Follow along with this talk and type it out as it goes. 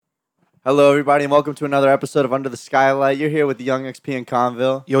Hello, everybody, and welcome to another episode of Under the Skylight. You're here with the Young XP and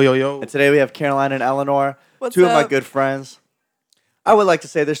ConnVille. Yo, yo, yo. And today we have Caroline and Eleanor, What's two up? of my good friends. I would like to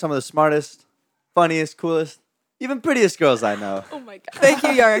say they're some of the smartest, funniest, coolest, even prettiest girls I know. Oh my god. Thank you,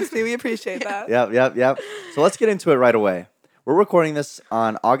 Young XP. We appreciate that. Yep. So let's get into it right away. We're recording this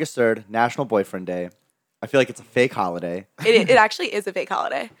on August 3rd, National Boyfriend Day. I feel like it's a fake holiday. It actually is a fake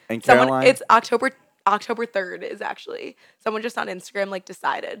holiday. And Caroline? It's October 3rd is actually. Someone just on Instagram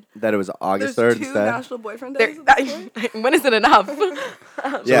decided. That it was August There's 3rd two instead. National Boyfriend Days. When is it enough?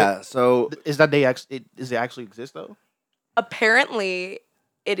 Yeah, so Is that day does it actually exist though? Apparently,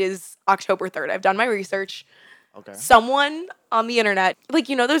 it is October 3rd. I've done my research. Okay. Someone on the internet, like,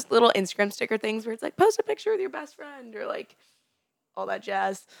 you know those little Instagram sticker things where it's like, post a picture with your best friend or like all that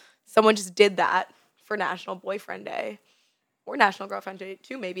jazz. Someone just did that for National Boyfriend Day or National Girlfriend Day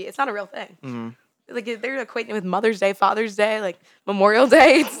too, maybe. It's not a real thing. Mm-hmm. Like, they're equating it with Mother's Day, Father's Day, like Memorial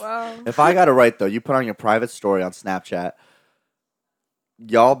Day. Wow. if I got it right, though, you put on your private story on Snapchat,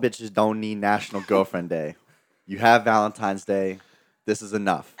 y'all bitches don't need National Girlfriend Day. You have Valentine's Day. This is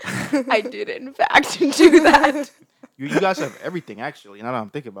enough. I did, in fact, do that. You guys have everything actually. Now that I'm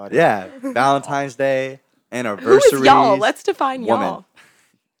thinking about it. Yeah, Valentine's Day, Who anniversaries. is y'all? Let's define woman. y'all.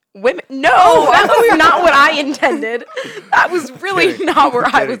 Women? No, that was not what I intended. That was really not where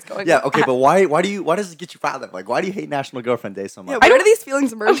I was going. Yeah, with okay, that. but why does it get you riled up? Like, why do you hate National Girlfriend Day so much? Yeah, where do these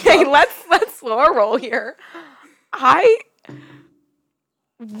feelings emerge Okay, from? let's slow our roll here.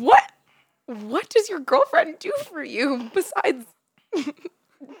 What does your girlfriend do for you besides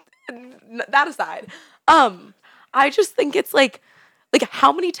that aside? I just think it's like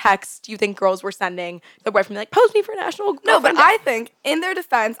how many texts do you think girls were sending their boyfriend like, post me for National No, but Girlfriend Day? I think, in their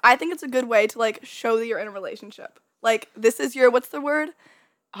defense, I think it's a good way to, like, show that you're in a relationship. Like, this is your, what's the word?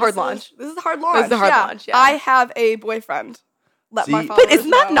 Hard launch. This is a hard launch. This is a hard launch, yeah. I have a boyfriend. Let my See- followers But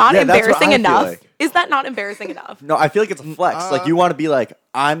isn't that know. not Yeah, that's what embarrassing I feel enough? like. Is that not embarrassing enough? No, I feel like it's a flex. Like, you want to be like,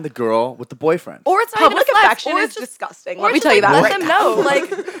 I'm the girl with the boyfriend. Or it's not Public even a flex, affection or is it's just, disgusting. or Let me it's tell you just, that like, right let now. them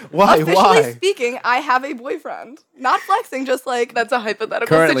know. Like, Why? officially speaking, I have a boyfriend. Not flexing, just like, That's a hypothetical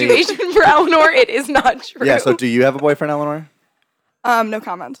Currently- situation for Eleanor. It is not true. Yeah, so do you have a boyfriend, Eleanor? no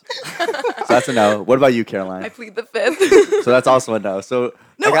comment. So that's a no. What about you, I Caroline? plead the fifth. So that's also a no. So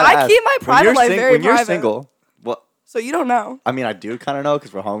No, gotta I ask, keep my when private you're life very when you're private. single, well, So you don't know. I mean, I do kind of know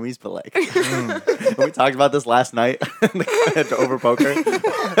because we're homies, but like, we talked about this last night over poker.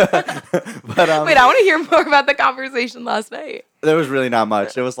 But Wait, I want to hear more about the conversation last night. there was really not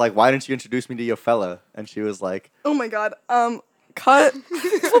much. It was like, why didn't you introduce me to your fella? And she was like, Oh my god. Cut.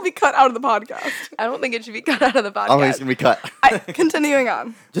 This will be cut out of the podcast. I don't think it should be cut out of the podcast. oh, he's gonna be cut. Continuing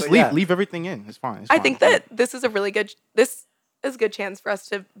on. Just But leave yeah. leave everything in. It's fine. I think that this is a really good. This is a good chance for us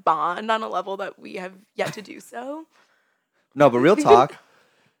to bond on a level that we have yet to do so. No, but real talk.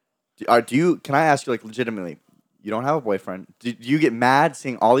 Do you? Can I ask you, like, legitimately? You don't have a boyfriend. Do you get mad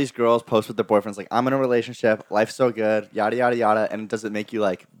seeing all these girls post with their boyfriends? Like, I'm in a relationship. Life's so good. Yada yada yada. And does it make you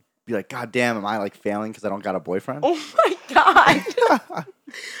like be like, God damn, am I like failing because I don't got a boyfriend? Oh my god.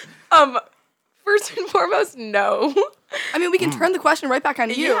 First and foremost, no. I mean, we can turn the question right back on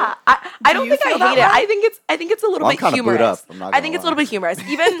you. Yeah, I don't you think I feel that hate it. way? I think it's a little Well, I'm bit kinda booed humorous. up, I'm not I gonna think it's a lie. little bit humorous.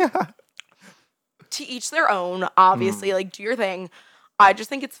 Even to each their own, obviously, like, do your thing. I just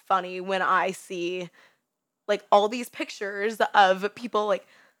think it's funny when I see like all these pictures of people like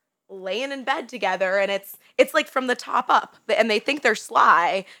laying in bed together, and it's like from the top up, and they think they're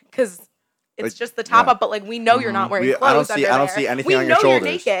sly because it's Like, just the top yeah. up, but like we know you're not wearing I clothes. don't see under there. anything we on your know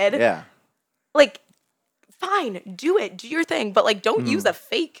shoulders. You're naked. Yeah. Like, fine, do your thing, but like don't use a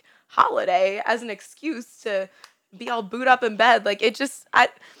fake holiday as an excuse to be all booed up in bed. Like, it just I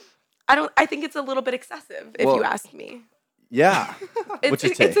think it's a little bit excessive if Well, you ask me. Yeah. What's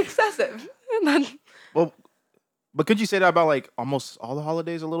your take? It's excessive. And then, Well, but could you say that about like almost all the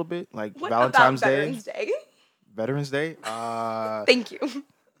holidays a little bit, like what Valentine's about Day, Veterans Day? Veterans Day? Thank you.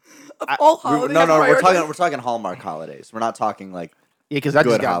 All We- holidays. no, we're prioritize- talking Hallmark holidays. We're not talking like Yeah, because that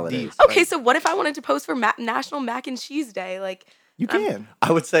good just got holidays. deep. Okay, Like, so what if I wanted to post for National Mac and Cheese Day? Like, you can.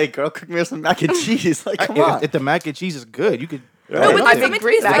 I would say, girl, cook me some mac and cheese. Like, come If- on. If the mac and cheese is good, you could. Right. No, but I like, think some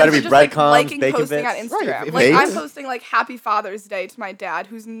great excuses better are be just, breadcrumbs, like, liking bacon posting on bits. Instagram. Right, if Like, it's- I'm posting like Happy Father's Day to my dad,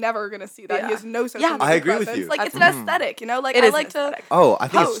 who's never gonna see that. Yeah. He has no social Yeah. media I agree with presence. you. Like, it's an aesthetic, you know. Like, It I is like an to. aesthetic. Oh, I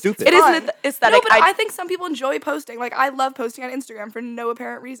think it's post. stupid. It is fun. an aesthetic. No, but I think some people enjoy posting. Like, I love posting on Instagram for no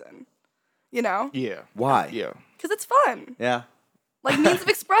apparent reason. You know, Yeah. Why? Yeah. because it's fun. Yeah. Like, means of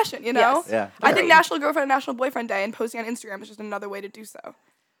expression. You know. Yes. Yeah. I think National Girlfriend and National Boyfriend Day and posting on Instagram is just another way to do so.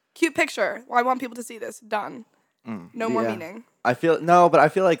 Cute picture. Well, I want people to see this. Done. No more Yeah. meaning. I feel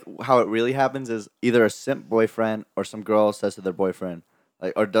like how it really happens is either a simp boyfriend or some girl says to their boyfriend,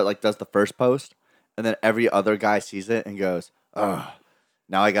 does the first post, and then every other guy sees it and goes, "Ugh,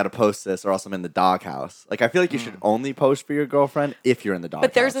 now I got to post this, or else I'm in the doghouse." Like I feel like you should only post for your girlfriend if you're in the doghouse.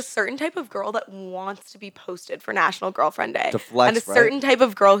 But there's a certain type of girl that wants to be posted for National Girlfriend Day, To flex, and a certain type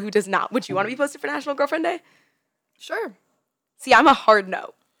of girl who does not. Would you want to be posted for National Girlfriend Day? Sure. See, I'm a hard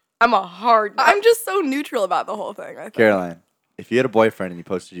no. I'm a hard no. I'm just so neutral about the whole thing. I think. Caroline, if you had a boyfriend and he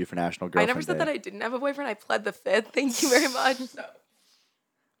posted you for National I Girlfriend never said Day, that I didn't have a boyfriend. I pled the fifth. Thank you very much.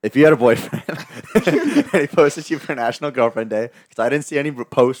 if you had a boyfriend and he posted you for National Girlfriend Day, because I didn't see any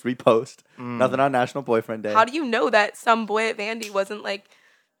repost, nothing on National Boyfriend Day. How do you know that some boy at Vandy wasn't like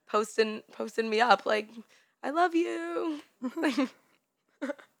posting me up like, I love you?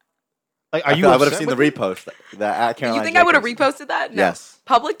 Like, I would have seen the repost that at Caroline. You think I would have Jacobs. reposted that? No. Yes.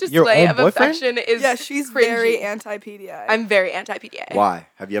 Public Your display own of boyfriend? affection is Yeah, she's cringy. very anti-PDA. I'm very anti-PDA. Why?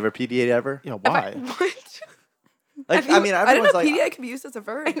 Have you ever PDA'd ever? Yeah, why? What? Like, I mean, didn't everyone's know like, PDA could be used as a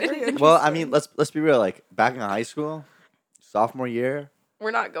verb. Very interesting. well, I mean, let's be real. Like back in high school, sophomore year,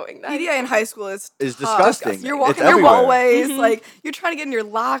 We're not going there. PDA in high school is Is tough. disgusting. You're It's walking your everywhere. hallways, like you're trying to get in your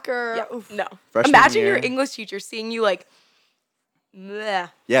locker. Yeah, Oof. no. Freshman Imagine your year. English teacher seeing you like, bleh.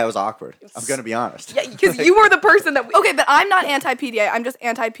 Yeah, it was awkward. I'm gonna be honest. Yeah, because you were the person that we. Okay, but I'm not anti-PDA. I'm just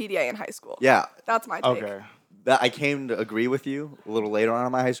anti-PDA in high school. Yeah, That's my take. Okay. that I came to agree with you a little later on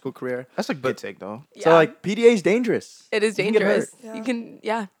in my high school career. That's a good take, though. Yeah. So like PDA is dangerous. It is You can get hurt. dangerous. Yeah. You can,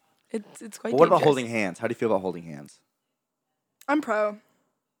 yeah. It's quite But what about dangerous. holding hands? How do you feel about holding hands? I'm pro.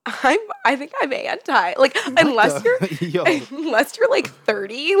 I think I'm anti. Like, unless you're Yo. unless you're like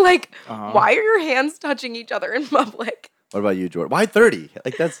 30, like, Uh-huh. why are your hands touching each other in public? What about you, Jordan? Why 30?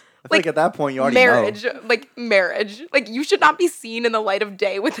 Like that's I feel like at that point you already know. Marriage. Like, you should not be seen in the light of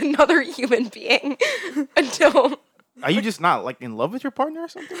day with another human being until Are you just not like in love with your partner or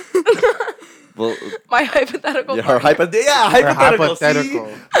something? Well, my hypothetical. her partner. hypothetical. See? hypothetical.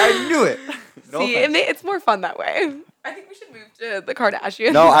 I knew it. No See, offense. it's more fun that way. I think we should move to the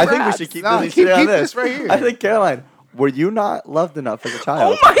Kardashians. No, I think we perhaps. should keep No, this keep on this right here. I think Caroline, were you not loved enough as a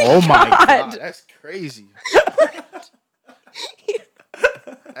child? Oh my Oh my god. god, that's crazy.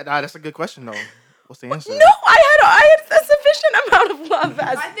 Nah, that's a good question though. What's the answer? No, I had a sufficient amount of love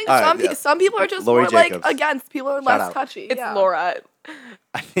as I think All right, some people are just Lori more like Jacobs. against. People are Shout less out. touchy. it's yeah. Laura.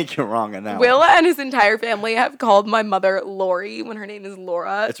 I think you're wrong on that. Will one. and his entire family have called my mother Lori when her name is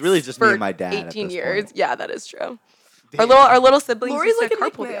Laura. It's really just me for and my dad at 18 this years. point. Yeah, that is true. Damn. Our little siblings Lori's used like to a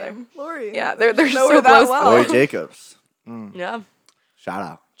carpool together. nickname. Lori. Yeah, they're know so her that close. well. Lori Jacobs. Yeah, Shout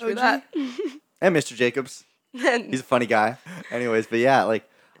out. true OG. that. And Mr. Jacobs. And He's a funny guy. Anyways, but yeah, like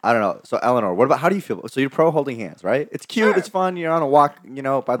I don't know. So Eleanor, what about how do you feel? So you're pro holding hands, right? It's cute, Sure. it's fun, you're on a walk,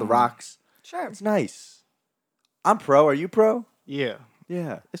 by the rocks. Sure. It's nice. I'm pro. Are you pro? Yeah,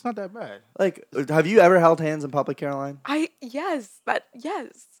 Yeah. it's not that bad. Like, have you ever held hands in public, Caroline? yes.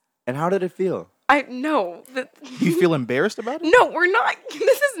 And how did it feel? No. You feel embarrassed about it? No, we're not.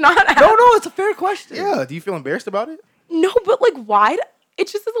 This is not. No, it's a fair question. Yeah. Do you feel embarrassed about it? No, but like, why? It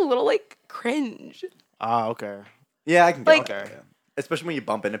just is a little like cringe. Ah, okay. Yeah, I can Like- get okay. Especially when you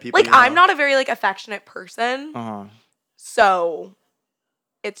bump into people. Like, I'm not a very like affectionate person, Uh huh. so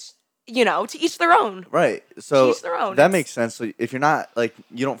it's to each their own. Right. So each their own. that It's- makes sense. So if you're not like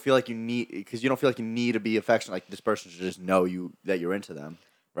you don't feel like you need because you don't feel like you need to be affectionate, like this person should just know that you're into them,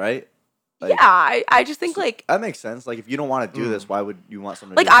 right? Like, Yeah, I just think like that makes sense. Like if you don't want to do this, why would you want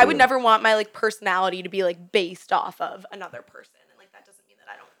someone? like to I do would it? never want my like personality to be like based off of another person, and like that doesn't mean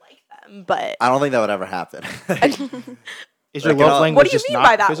that I don't like them, but I don't think that would ever happen. Is your Like, love language What do you just mean not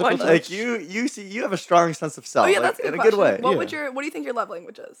by that physical one? touch? like you have a strong sense of self. Oh yeah, like, that's a good in a question. good way. What Yeah. what do you think your love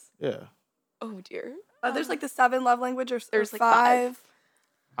language is? Yeah. oh dear. There's like the 7 love languages. There's, There's like, 5.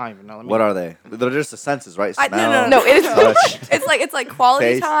 I don't even know. Let me- What are they? They're just the senses, right? No, Smell. No, it is- touch. It's like quality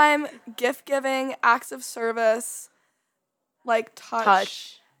Face. time, gift giving, acts of service, like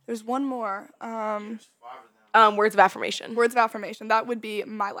touch. There's one more. Words of affirmation. Words of affirmation. That would be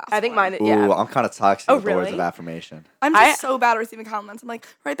my last. I think one. mine. Ooh, Yeah. I'm kind of toxic Oh, with the words of really? affirmation. I'm just so bad at receiving compliments. I'm like,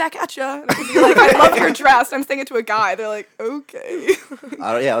 right back at you. And I could be like, I love your dress. I'm saying it to a guy. They're like, okay.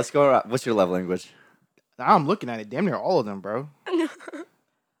 Yeah, let's go around. What's your love language? Now I'm looking at it. Damn near all of them, bro.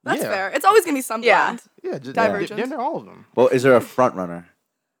 That's Yeah. fair. It's always gonna be some Yeah. blend. Yeah, just Divergent. damn near all of them. Well, is there a front runner?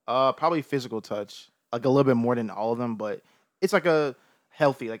 Probably physical touch, like a little bit more than all of them, but it's like a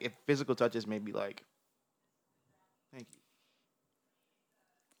healthy. Like if physical touch is maybe like, thank you.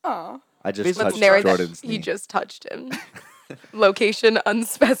 Aw. I just Physical touched touch. Narrate that Jordan's he knee. just touched him. Location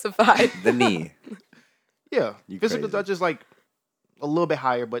unspecified. The knee. Yeah, You physical crazy. touch is like a little bit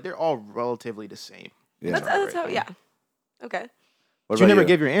higher, but they're all relatively the same. Yeah. That's how. Yeah. Okay. What You about never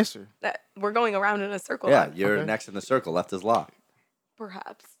gave your answer. We're going around in a circle. Yeah, huh? you're Okay. next in the circle. Left is lock.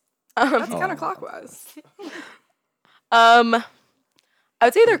 Perhaps. That's kind of clockwise. I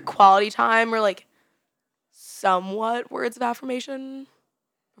would say either quality time or like somewhat words of affirmation.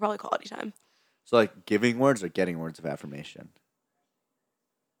 Probably quality time. So like giving words or getting words of affirmation?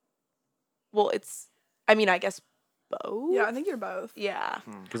 Well, I guess both. Yeah, I think you're both. Yeah.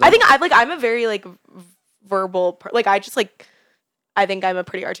 'Cause I'm a very like verbal I think I'm a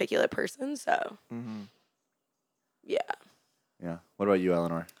pretty articulate person, so yeah. Yeah. What about you,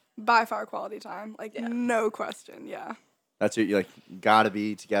 Eleanor? By far quality time. Like, no question. Yeah. That's you like gotta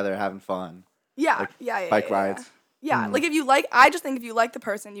be together having fun. Yeah. Like, yeah. bike rides. Yeah. Like, I just think if you like the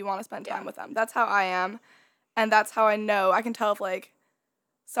person, you want to spend time with them. That's how I am. And that's how I know. I can tell if, like,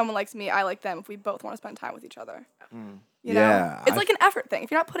 someone likes me, I like them, if we both want to spend time with each other. You know? Yeah, It's like an effort thing.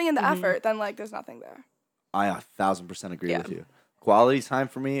 If you're not putting in the effort, then, like, there's nothing there. I 1,000% agree with you. Quality time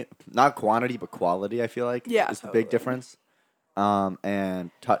for me, not quantity, but quality, I feel like is the big difference.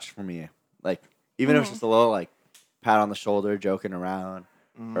 And touch for me. Like, even if it's just a little, like, pat on the shoulder, joking around,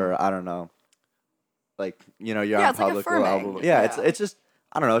 or I don't know. Like, you know, you're out in public. Like affirming. It's just,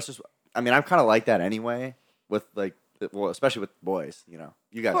 I don't know. It's just, I mean, I'm kind of like that anyway with, like, well, especially with boys, you know.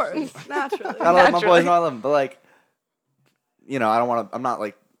 You guys. Of course. Naturally. I love my boys and I love them, but, like, you know, I don't want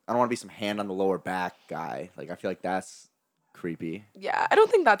to be some hand on the lower back guy. Like, I feel like that's creepy. Yeah, I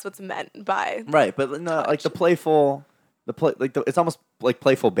don't think that's what's meant by Right, but no, like the playful, it's almost like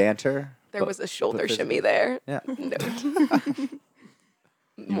playful banter. there was a shoulder shimmy there. Yeah. No.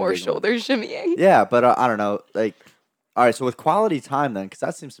 More shoulder shimmying. Yeah, but I don't know. Like, all right, so with quality time then, because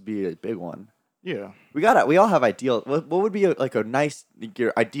that seems to be a big one. Yeah. We all have ideal. What would be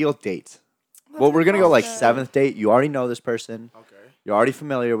your ideal date? Well, we're gonna go like 7th date. You already know this person. Okay. You're already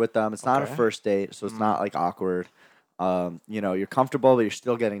familiar with them. It's not a Okay. first date, so it's not like awkward. You know, you're comfortable, but you're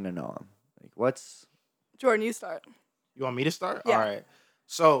still getting to know them. Like, what's Jordan, you start. You want me to start? Yeah. All right.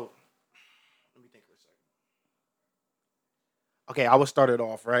 So, let me think for a second. Okay, I would start it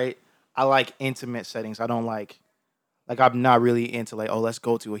off, right? I like intimate settings. I don't like I'm not really into like, oh, let's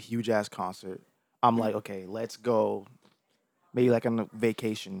go to a huge ass concert. I'm like, okay, let's go maybe like on a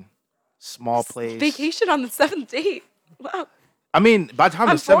vacation, small place. Vacation on the 7th date. Wow. I mean, by the time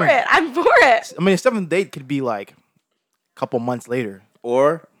I'm the 7th for it. I'm for it. I mean, the 7th date could be like a couple months later.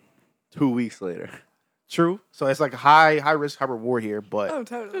 or 2 weeks later? True. So it's like high risk, high reward here, but Oh,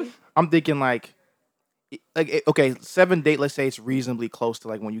 totally. I'm thinking okay, 7th date, let's say it's reasonably close to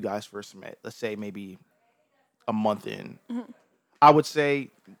like when you guys first met. Let's say maybe a month in. I would say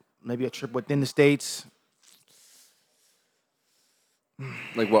maybe a trip within the States.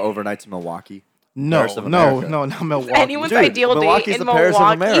 Like what, overnight to Milwaukee? No, Paris of no, America. no, not Milwaukee. Anyone's Dude, ideal Milwaukee's date in the Paris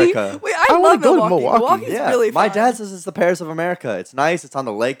Milwaukee. of America. Wait, I I wanna love go to Milwaukee. Milwaukee. Milwaukee's Yeah, really my fun. dad says it's the Paris of America. It's nice. It's on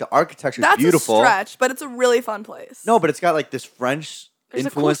the lake. The architecture's That's beautiful. a stretch, but it's a really fun place. No, but it's got like this French There's a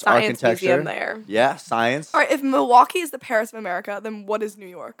cool influenced science architecture. museum there. Yeah, science. All right, if Milwaukee is the Paris of America, then what is New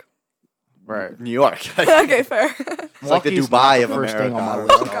York? Right. New York. Okay, fair. It's like the Milwaukee's Dubai not of the first America. thing on my I list.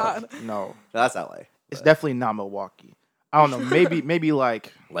 don't know. God. No, That's LA. it's definitely not Milwaukee. I don't know. Maybe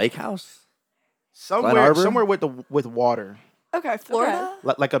like Lake House? somewhere Arbor? with water, Okay, Florida.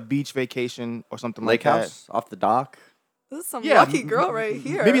 like a beach vacation or something Lake like House? Off the dock? This is some Yeah, lucky girl right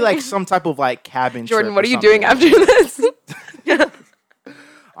here. that. Maybe like some type of like cabin. Jordan, trip what or are you something. doing after this?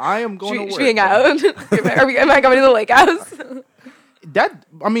 I am going to work. Should we hang out? Am I coming to the lake house?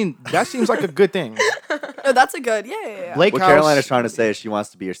 That seems like a good thing. No, that's a good. Yeah. Lake What House. Carolina's trying to say is she wants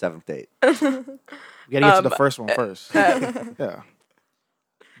to be your 7th date. We gotta get to the first one first. Yeah.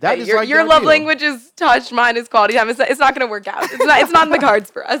 That is like your the love ideal. language is touch, mine is quality time. It's not going to work out. It's not in the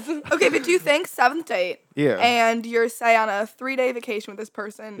cards for us. Okay, but do you think 7th date? Yeah. And you're say on a 3-day vacation with this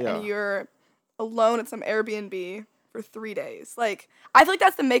person, Yeah. and you're alone at some Airbnb for 3 days. Like, I feel like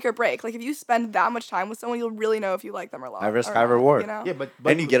that's the make or break. Like, if you spend that much time with someone, you'll really know if you like them or not. High risk, or high not, reward. You know? Yeah, but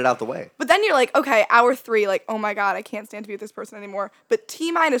And you get it out the way. But then you're like, okay, hour 3, like, oh my god, I can't stand to be with this person anymore. But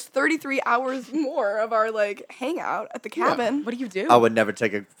T-minus 33 hours more of our like hangout at the cabin. What do you do? I would never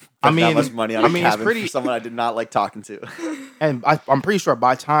take that much money on a it's cabin pretty- for someone I did not like talking to. and I'm pretty sure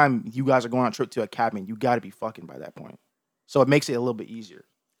by the time you guys are going on a trip to a cabin, you got to be fucking by that point. So it makes it a little bit easier.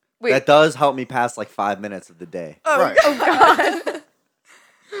 Wait, That does help me pass like 5 minutes of the day. Right. God.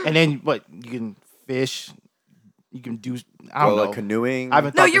 And then what? You can fish. You can do. I Go don't know. like canoeing. I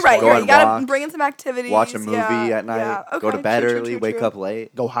haven't No, thought you're this right. far. You're Go right. on You gotta walks, bring in some activities. watch a movie at night. Yeah. Okay, go to bed true, early. true, Wake true. up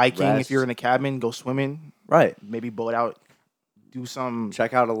late. Go hiking Rest. if you're in a cabin. Go swimming. Right. Maybe boat out. Do some.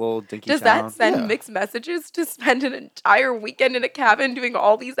 Check out a little dinky Does town. that send Yeah. mixed messages to spend an entire weekend in a cabin doing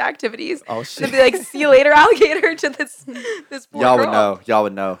all these activities? Oh And shit! be like, see you later, alligator, to this poor Y'all girl. would know. Y'all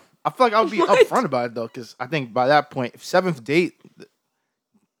would know. I feel like I would be upfront about it though, because I think by that point, if 7th date,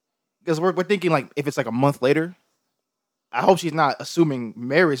 because we're thinking like if it's like a month later, I hope she's not assuming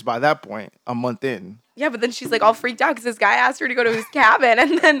marriage by that point, a month in. Yeah, but then she's like all freaked out because this guy asked her to go to his cabin,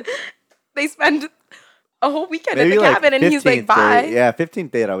 and then they spend a whole weekend at the cabin, and he's like, "Bye." Date. Yeah,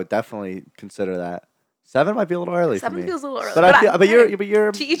 15th date, I would definitely consider that. 7 might be a little early for me. 7 feels a little early, But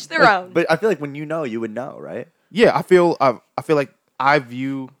you're to each their own. But I feel like when you know, you would know, right? Yeah, I feel like I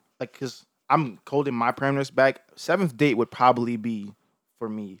view like because I'm holding my parameters back. 7th date would probably be for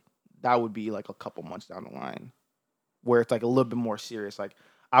me. That would be like a couple months down the line, where it's like a little bit more serious. Like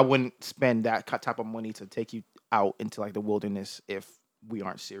I wouldn't spend that type of money to take you out into like the wilderness if we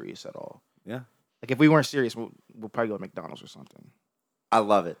aren't serious at all. Yeah. Like if we weren't serious, we'll probably go to McDonald's or something. I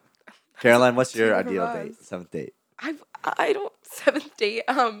love it. Caroline, what's your Super ideal buzz. date? 7th date. I don't 7th date.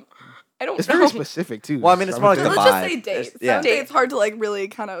 I don't It's know. very specific too. Well, I mean, it's more like the Let's vibe. just say date. Yeah. Date's hard to like really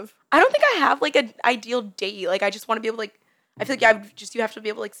kind of. I don't think I have like an ideal date. Like I just want to be able to like. I feel like you have to be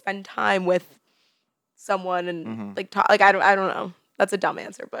able to like spend time with someone and like talk. Like I don't know. That's a dumb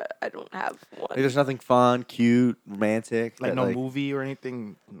answer, but I don't have one. Like, there's nothing fun, cute, romantic. like that, no movie or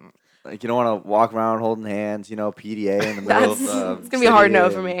anything. Like you don't want to walk around holding hands, PDA in the middle of It's gonna be a hard no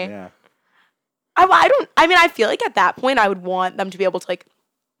city for me. Yeah. I don't. I mean, I feel like at that point, I would want them to be able to like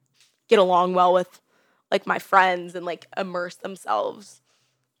get along well with like my friends and like immerse themselves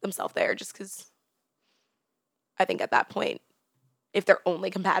there. Just because I think at that point, if they're only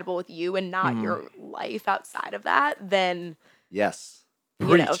compatible with you and not your life outside of that, then Yes.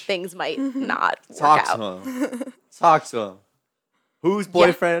 things might not work Talk out. to him. Talk to him. Whose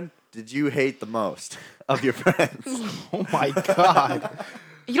boyfriend did you hate the most of your friends? Oh my god.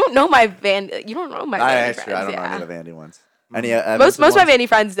 You don't know my You don't know my Vandy I friends. don't know yeah. any of the Vandy ones. Any Most of my Vandy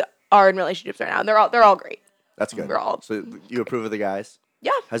friends are in relationships right now, and they're all great. That's good. We're all- So you approve of the guys?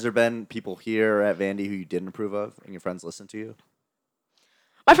 Yeah. Has there been people here at Vandy who you didn't approve of, and your friends listen to you?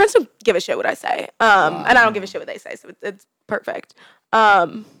 My friends don't give a shit what I say, and I don't give a shit what they say, so it's perfect.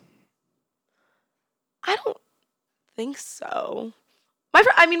 I don't think so.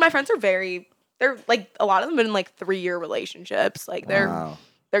 My friends are they're like a lot of them in like 3-year relationships. Like Wow.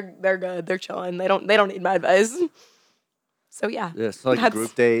 they're good. They're chilling. They don't need my advice. So yeah. Yeah, so like a That's-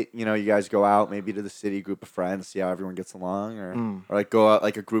 group date, you guys go out maybe to the city, group of friends, see how everyone gets along, or like go out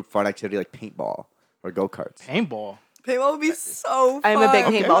like a group fun activity like paintball or go karts. Paintball. Paintball would be so fun. I'm a big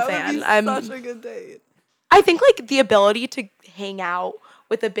paintball That would be fan. such a good date. I think like the ability to hang out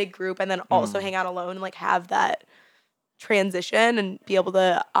with a big group and then also hang out alone and like have that transition and be able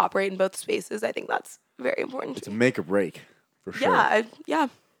to operate in both spaces, I think that's very important. It's a make or break for sure. Yeah.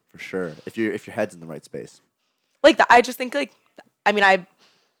 For sure. If your head's in the right space. Like I just think like, I mean, I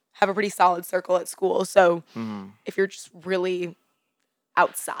have a pretty solid circle at school. So if you're just really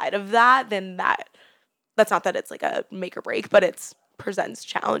outside of that, then that's not that it's like a make or break, but it presents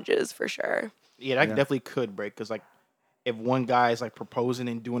challenges for sure. Yeah, that definitely could break because like if one guy is like proposing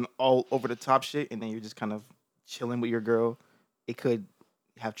and doing all over the top shit, and then you're just kind of chilling with your girl, it could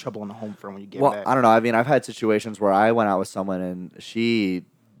have trouble on the home front when you get back. I don't know. I mean, I've had situations where I went out with someone and she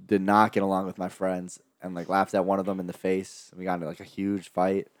did not get along with my friends and like laughed at one of them in the face. And we got into like a huge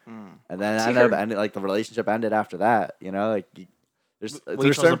fight, and then I ended up ended, like the relationship ended after that. Like there's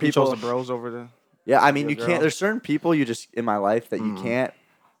certain people. You chose the bros over the. Yeah, I mean, your you girl. can't. There's certain people you just in my life that you can't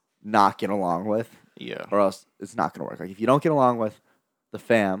not get along with. Yeah. Or else it's not gonna work. Like if you don't get along with the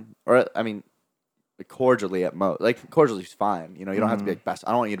fam, or I mean, cordially at most. Like cordially is fine. You don't have to be like best.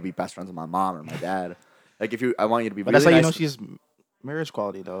 I don't want you to be best friends with my mom or my dad. Like I want you to be. But really that's how nice. she's marriage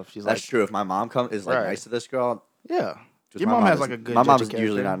quality though. If she's That's like, true. If my mom is like Right. nice to this girl, yeah. just Your my mom has is- like a good. My mom's judge of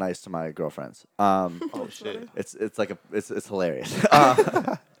usually character. not nice to my girlfriends. Oh shit. It's hilarious.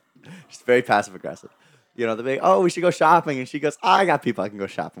 She's very passive aggressive. They're like, oh, we should go shopping, and she goes, I got people I can go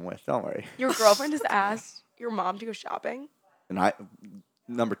shopping with. Don't worry. Your girlfriend has asked your mom to go shopping? And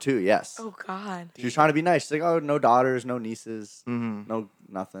number 2, yes. Oh God. She was trying to be nice. She's like, oh, no daughters, no nieces, no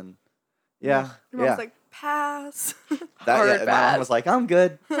nothing. Yeah, Your mom's like, pass. Hard and my pass. mom was like, I'm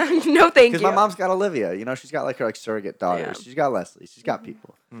good. No, thank Because you. my mom's got Olivia. She's got like her surrogate daughters. Yeah. She's got Leslie. She's got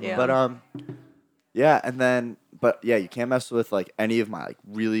people. Yeah. But yeah, and then you can't mess with like any of my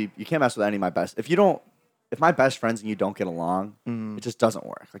you can't mess with any of my best. If my best friends and you don't get along, it just doesn't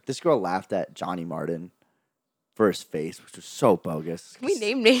work. Like this girl laughed at Johnny Martin for his face, which was so bogus. Can we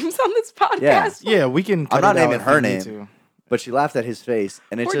name names on this podcast? Yeah, we can. I'm cut not it out naming if her we need name. to. But she laughed at his face,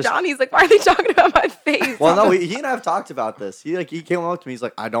 and it's Poor just. Johnny's like, why are they talking about my face? Well, no, he and I have talked about this. He came up to me. He's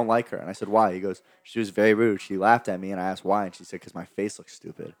like, I don't like her, and I said, why? He goes, she was very rude. She laughed at me, and I asked why, and she said, because my face looks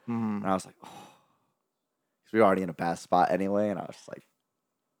stupid. And I was like, oh, because we were already in a bad spot anyway, and I was like,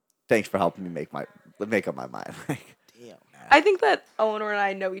 thanks for helping me make up my mind. Damn. I think that Eleanor and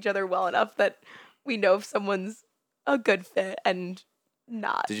I know each other well enough that we know if someone's a good fit and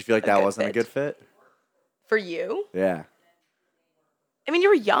not. Did you feel like that wasn't a good fit? For you? Yeah. I mean,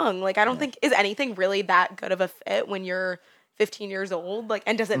 you're young. Like, I don't think, is anything really that good of a fit when you're 15 years old? Like,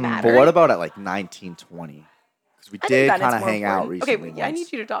 and does it matter? But what about at like 19, 20? Because we did kind of hang out recently. Okay, yeah, I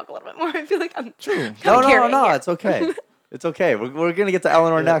need you to talk a little bit more. I feel like I'm True. carrying No, here. it's okay. It's okay. We're going to get to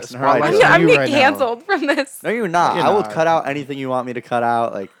Eleanor next. And her spotlight's idea. I'm you getting right now. canceled from this. No, you're not. You're I will not. cut out anything you want me to cut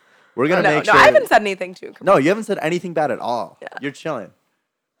out. Like, we're going to make sure. No, I haven't said anything too. No, you haven't said anything bad at all. Yeah. You're chilling.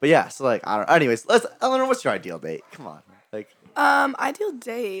 But yeah, so like, I don't know. Anyways, Eleanor, what's your ideal date? Come on. Like, Ideal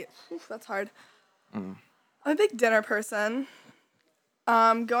date. Oof, that's hard. I'm a big dinner person.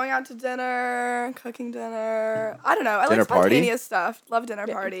 Going out to dinner, cooking dinner. I don't know. I Dinner like party? spontaneous stuff. Love dinner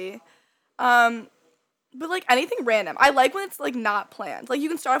party. But like anything random. I like when it's like not planned. Like you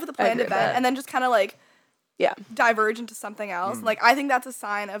can start off with a planned agree with event that. and then just kind of like Yeah. diverge into something else. Like I think that's a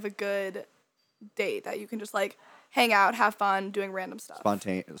sign of a good date that you can just like hang out, have fun, doing random stuff.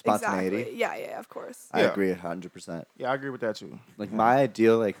 spontaneity. Exactly. Yeah, of course. I Yeah. agree 100%. Yeah, I agree with that too. Like my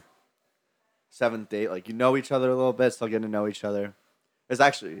ideal, like, 7th date, like you know each other a little bit, still getting to know each other. It's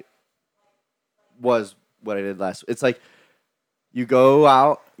actually was what I did last. It's like you go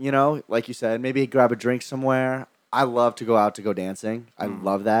out, you know, like you said, maybe grab a drink somewhere. I love to go out to go dancing. I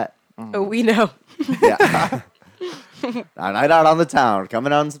love that. Oh, we know. Yeah. A night out on the town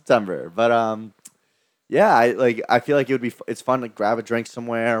coming out in September. But yeah, I feel like it would be it's fun to grab a drink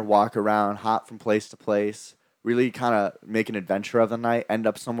somewhere, walk around, hop from place to place, really kind of make an adventure of the night, end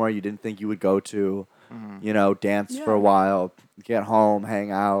up somewhere you didn't think you would go to, you know, dance for a while, get home,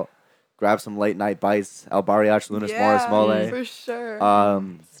 hang out, grab some late night bites, El Barriach, Lunas Morris Mole. for sure.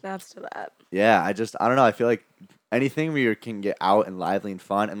 Snaps to that. Yeah, I don't know. I feel like anything where you can get out and lively and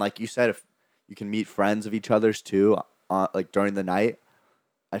fun, and like you said, if you can meet friends of each other's too, like during the night,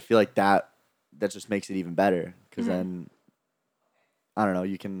 I feel like that just makes it even better because then I don't know,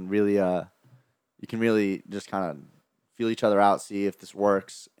 you can really just kind of feel each other out, see if this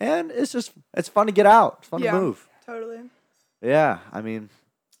works, and it's fun to get out, it's fun to move. Totally. Yeah, I mean,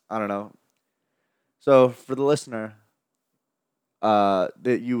 I don't know. So for the listener,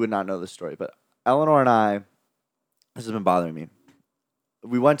 that you would not know this story, but Eleanor and I, this has been bothering me.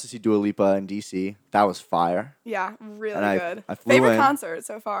 We went to see Dua Lipa in DC. That was fire. Yeah, really And good. I flew Favorite in. concert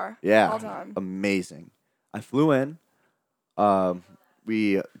so far. Yeah, All time. amazing. I flew in. I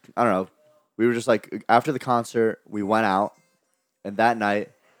don't know. We were just like after the concert, we went out, and that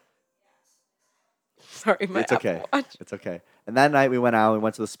night Sorry, my it's okay. Apple Watch. It's okay. And that night we went out. We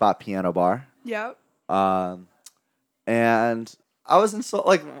went to the Spot Piano Bar. Yep. And I was in school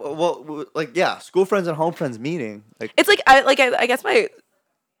friends and home friends meeting. Like It's like I guess my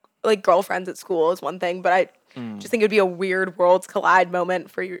like girlfriends at school is one thing, but I just think it would be a weird worlds collide moment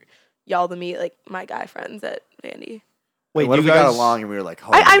for y'all to meet like my guy friends at Vandy. Wait, what you if we guys, got along and we were like,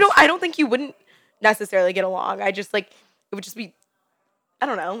 I don't think you wouldn't necessarily get along. I just like it would just be I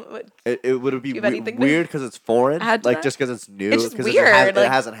don't know. It would be You have anything to weird because it's foreign, add to like that? just because it's new. It's just 'cause weird, It like-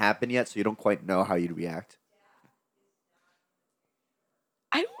 hasn't happened yet, so you don't quite know how you'd react.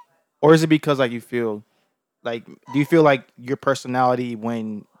 I don't or is it because like you feel, like, do you feel like your personality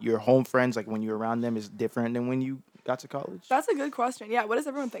when you're home friends, like when you're around them, is different than when you got to college? That's a good question. Yeah, what does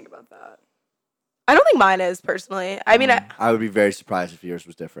everyone think about that? I don't think mine is personally. I mean, I would be very surprised if yours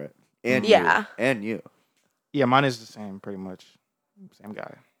was different. And Yeah. you. And you. Yeah, mine is the same, pretty much. Same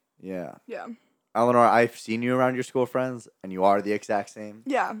guy. Yeah. Yeah. Eleanor, I've seen you around your school friends, and you are the exact same.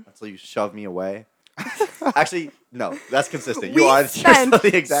 Yeah. Until you shove me away. Actually, no, that's consistent. We You are spent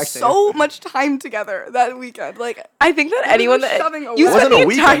the exact same. so much time together that weekend. Like I think that we anyone were that shoving you away. It spent wasn't the a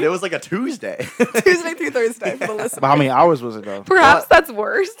weekend. entire- It was like a Tuesday. Tuesday through Thursday for the listeners. But how many hours was it though? perhaps that's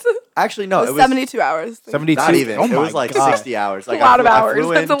worse. Actually, no. It was 72 hours. 72. Not even. Oh it my was like God. 60 hours. Like a lot of I hours.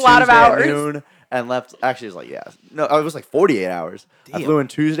 flew That's in a lot of Tuesday at hours. noon and left. Actually, it was like, yeah. No, it was like 48 hours. I Damn. flew in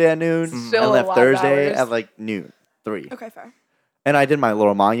Tuesday at noon Still and a left lot of Thursday hours. at like noon, 3. Okay, fair. And I did my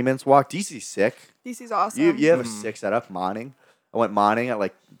little monuments walk. DC's sick. DC's awesome. You have a sick setup, morning. I went morning at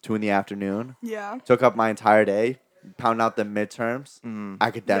like 2 in the afternoon. Yeah. Took up my entire day, pounding out the midterms,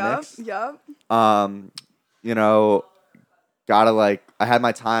 academics. Yep. You know, I had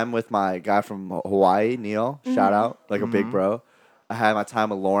my time with my guy from Hawaii, Neil, shout out, like a big bro. I had my time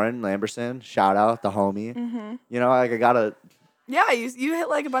with Lauren Lamberson, shout out, the homie. You know, like I gotta, Yeah, you hit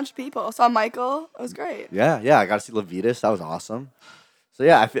like a bunch of people. Saw Michael. It was great. yeah, I gotta see Levitas. That was awesome. So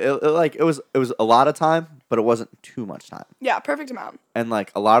yeah, I feel it was a lot of time, but it wasn't too much time. Yeah, perfect amount. And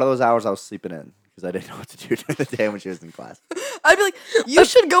like a lot of those hours I was sleeping in because I didn't know what to do during the day when she was in class. I'd be like, you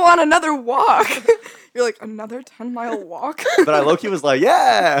should go on another walk. You're like, another 10-mile walk? But I low-key was like,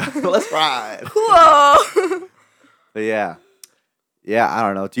 yeah, let's ride. Whoa. But yeah, I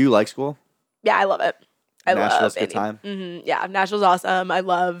don't know. Do you like school? Yeah, I love it. I Nashville's love good time? Yeah, Nashville's awesome. I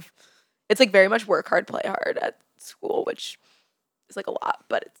love. It's like very much work hard, play hard at school, which is like a lot,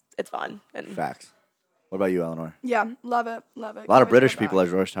 but it's fun. And Facts. What about you, Eleanor? Yeah, love it. Love it. A lot of British people at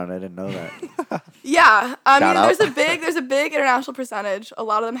Georgetown. I didn't know that. Yeah, I Shout mean, out. there's a big international percentage. A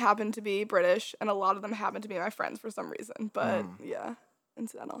lot of them happen to be British, and a lot of them happen to be my friends for some reason. But yeah,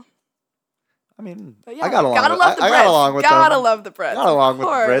 incidental. I mean, But yeah, I got along. Gotta love the Brits. I got along with Gotta them. love the Brits. Got along with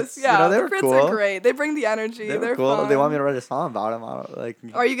the of course. Brits. Yeah, You know, they the were Brits cool. are great. They bring the energy. They were They're cool. fun. They want me to write a song about them. I don't, like.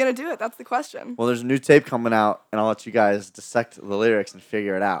 Are you gonna do it? That's the question. Well, there's a new tape coming out, and I'll let you guys dissect the lyrics and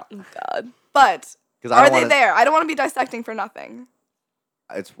figure it out. oh God, But Because I are don't they wanna, there? I don't want to be dissecting for nothing.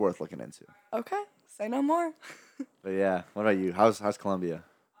 It's worth looking into. Okay, say no more. But yeah, what about you? How's Columbia?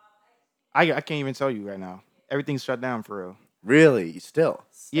 I can't even tell you right now. Everything's shut down for real. Really? Still?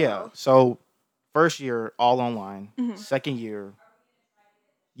 Yeah. So first year all online. Second year,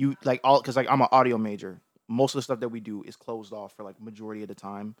 you like all because like I'm an audio major. Most of the stuff that we do is closed off for like majority of the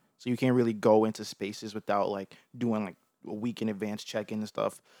time. So you can't really go into spaces without like doing like a week in advance check-in and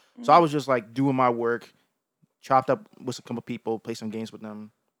stuff. So I was just like doing my work, chopped up with a couple people, play some games with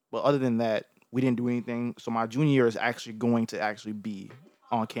them. But other than that, we didn't do anything. So my junior year is actually going to be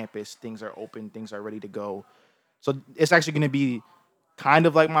on campus. Things are open. Things are ready to go. So it's actually going to be kind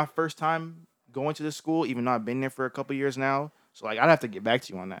of like my first time going to this school, even though I've been there for a couple years now. So like I'd have to get back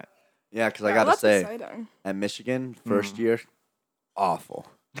to you on that. Yeah, because I Yeah, got to that's say, exciting. at Michigan, first year, awful.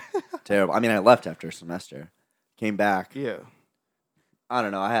 Terrible. I mean, I left after a semester. Came back. Yeah. I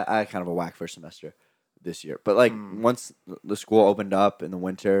don't know. I had kind of a whack first semester this year. But like once the school opened up in the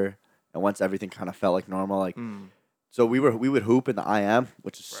winter and once everything kind of felt like normal, like so we would hoop in the IM,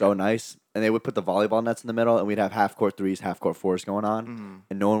 which is so nice. And they would put the volleyball nets in the middle and we'd have half court threes, half court fours going on.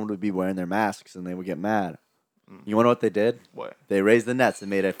 And no one would be wearing their masks and they would get mad. You wanna know what they did? What? They raised the nets and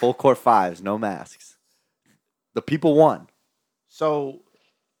made it full court fives, no masks. The people won. So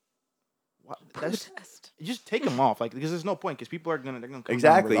that's protest. just take them off, like because there's no point because people are they're gonna come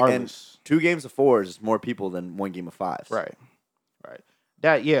Exactly. down And regardless. 2 games of fours is more people than 1 game of fives. Right.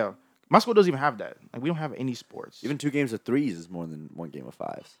 That my school doesn't even have that. Like we don't have any sports. Even 2 games of threes is more than 1 game of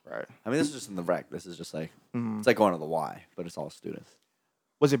fives. Right. I mean, this is just in the rec. This is just like it's like going to the Y, but it's all students.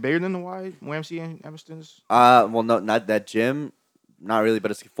 Was it bigger than the YMCA in Evanston's? Well, no, not that gym, not really, but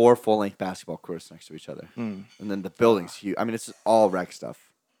it's 4 full-length basketball courts next to each other, and then the building's huge. I mean, it's just all rec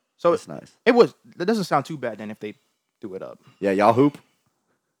stuff. So It's nice. That doesn't sound too bad then if they threw it up. Yeah, y'all hoop.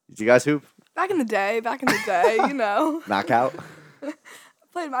 Did you guys hoop? Back in the day, you know. Knockout. I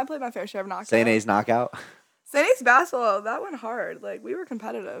played my fair share of knockout. St. A's knockout. St. A's basketball, that went hard. Like, we were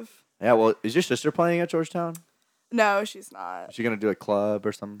competitive. Yeah. Well, is your sister playing at Georgetown? No, she's not. Is she gonna do a club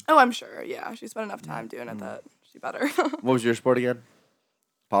or something? Oh, I'm sure. Yeah, she spent enough time doing it that she better. What was your sport again?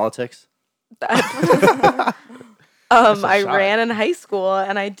 Politics. I shot. ran in high school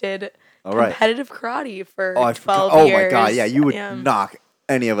and I did All right. competitive karate for Oh, 12 oh years. my God! Yeah, you would Yeah. knock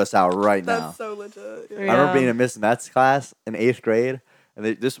any of us out right now. That's so legit. Yeah. I remember being in Miss Met's class in 8th grade, and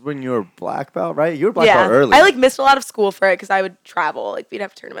this is when you were black belt, right? You were black belt early. I like missed a lot of school for it because I would travel. Like we'd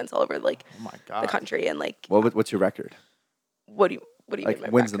have tournaments all over like Oh my god. the country and like What's your record? what do you mean Like by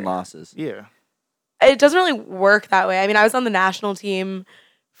wins and record? losses. Yeah. It doesn't really work that way. I mean, I was on the national team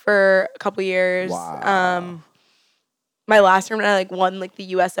for a couple years. Wow. My last tournament, I like won like the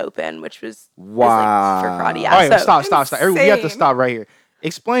U.S. Open, which was Wow. for karate. Yeah, All right, so- stop. We have to Insane. stop right here.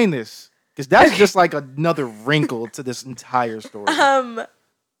 Explain this, because that's just like another wrinkle to this entire story.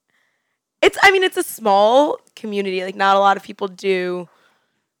 It's a small community. Like not a lot of people do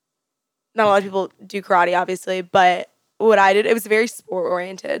karate, obviously, but what I did, it was very sport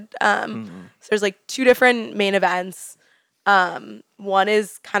oriented. So there's like 2 different main events. One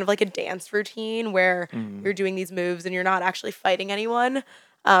is kind of like a dance routine where you're doing these moves and you're not actually fighting anyone.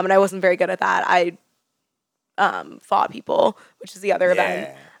 And I wasn't very good at that. I fought people, which is the other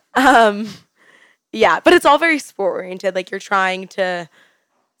event. Yeah, but it's all very sport oriented. Like you're trying to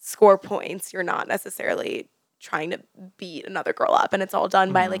score points. You're not necessarily trying to beat another girl up, and it's all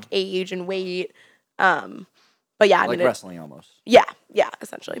done by like age and weight. But yeah, I Like mean, wrestling almost. yeah,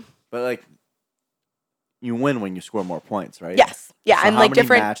 essentially. But like, you win when you score more points, right? Yes, yeah, So and how like many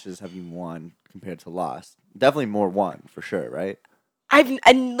different. matches have you won compared to lost? Definitely more won for sure, right?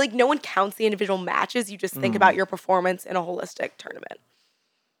 And like no one counts the individual matches. You just think about your performance in a holistic tournament.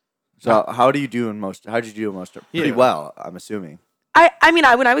 So how do you do in most? How did you do in most? Pretty Yeah. well, I'm assuming. I mean,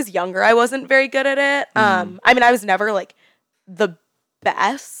 when I was younger, I wasn't very good at it. I mean, I was never like the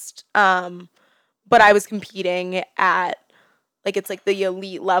best. But I was competing at like it's like the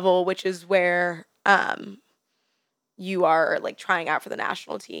elite level, which is where you are like trying out for the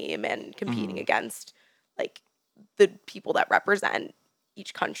national team and competing against like the people that represent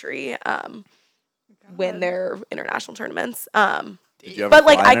each country win their international tournaments. Did you ever but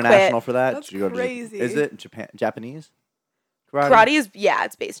like fly I international quit. for that? That's Did you go to crazy. Is it Japanese? Karate is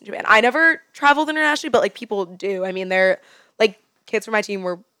it's based in Japan. I never traveled internationally, but like people do. I mean, they're like kids from my team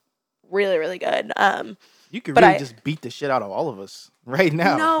were really really good. You could But really I- just beat the shit out of all of us right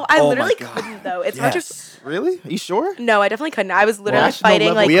now. No, I Oh my literally God. couldn't though. It's not just Yes. Really? Are you sure? no. I definitely couldn't. I was literally National fighting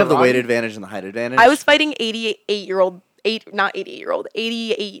level like We have the weight karate? advantage and the height advantage. I was fighting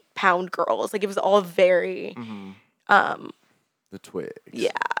 88-pound girls. Like it was all very the twigs. yeah.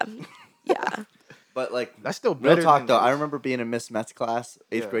 But like That's still real better talk than though. I this. remember being in Miss Meth's class,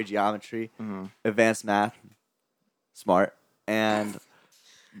 8th Yeah. grade geometry, advanced math, smart, and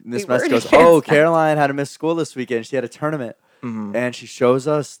Miss We were Meth in goes, advanced "Oh, math. Caroline had to miss school this weekend. She had a tournament." And she shows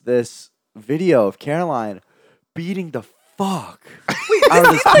us this video of Caroline beating the fuck out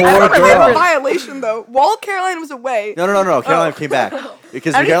of this Like, I poor don't remember girl. violation though. While Caroline was away. No. Caroline came back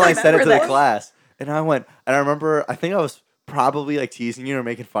because I don't even Caroline said it to remember the this. class, and I went. And I remember, I think I was probably like teasing you or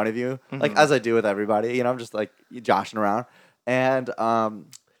making fun of you, like as I do with everybody. You know, I'm just like joshing around, and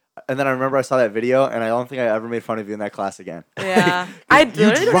then I remember I saw that video, and I don't think I ever made fun of you in that class again. Yeah. I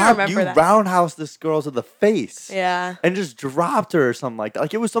literally don't remember you that. roundhouse this girl to the face, Yeah. and just dropped her or something like that.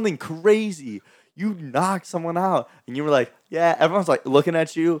 Like it was something crazy. You knocked someone out, and you were like, "Yeah." Everyone's like looking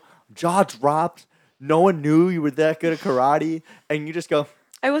at you, jaw dropped. No one knew you were that good at karate, and you just go.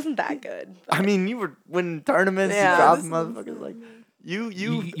 I wasn't that good. I mean, you were winning tournaments, Yeah. you dropping This is motherfuckers like you're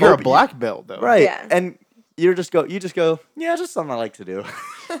You're a black belt though. right? Yeah. And you just go, yeah, just something I like to do.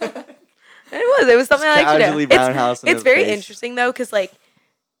 It was something I like to casually do. roundhouse in It's the very face. interesting though, because like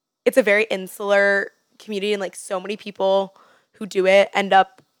it's a very insular community, and like so many people who do it end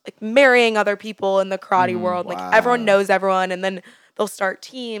up like marrying other people in the karate world. wow. Like everyone knows everyone, and then they'll start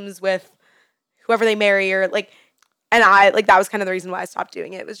teams with whoever they marry, or like. And I like that was kind of the reason why I stopped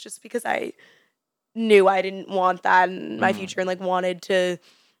doing it. It was just because I knew I didn't want that in my future, and like wanted to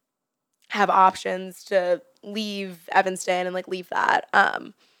have options to leave Evanston and like leave that.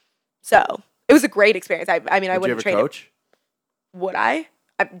 So it was a great experience. I mean, I Would you wouldn't ever trade coach? it. Would I?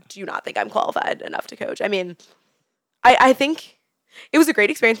 I do not think I'm qualified enough to coach. I mean, I think it was a great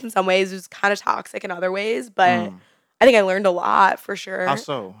experience in some ways. It was kind of toxic in other ways, but I think I learned a lot for sure. How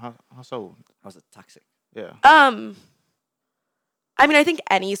so? How so? How's it toxic? Yeah. I mean, I think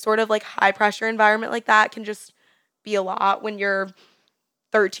any sort of like high pressure environment like that can just be a lot when you're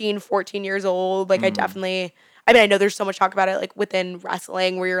 13, 14 years old. Like I know there's so much talk about it like within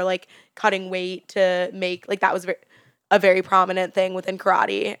wrestling where you're like cutting weight to make like that was a very prominent thing within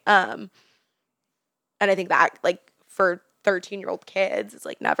karate. And I think that like for 13-year-old kids it's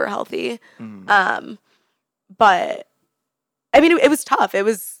like never healthy. But I mean it was tough.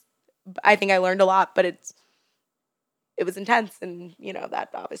 I think I learned a lot, but it was intense, and you know that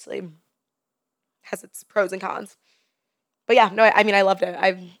obviously has its pros and cons. But yeah, no, I mean I loved it.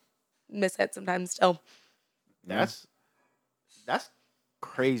 I miss it sometimes still. That's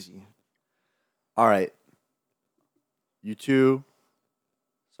crazy. All right, you two,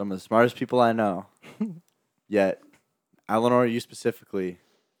 some of the smartest people I know. Yet, Eleanor, you specifically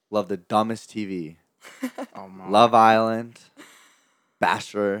love the dumbest TV. Oh my. Love Island,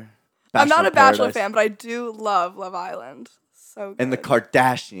 Bachelor. I'm not Bachelor a in Bachelor Paradise, fan, but I do love Love Island. So good. and the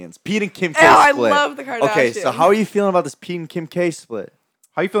Kardashians. Pete and Kim K Ew, I split. love the Kardashians. Okay, so how are you feeling about this Pete and Kim K split?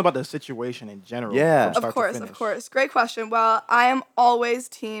 How you feel about the situation in general? Yeah. from start Of to course, finish? of course. Great question. Well, I am always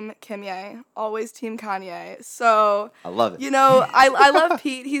Team Kimye, always Team Kanye. So, I love it. you know, I love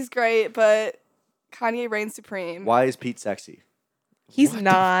Pete. He's great, but Kanye reigns supreme. Why is Pete sexy? He's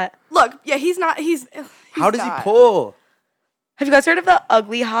not. Look, yeah, he's not. He's How does not. he pull? Have you guys heard of the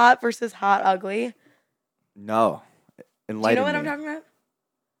ugly hot versus hot ugly? No. Do you Enlighten know what me. I'm talking about?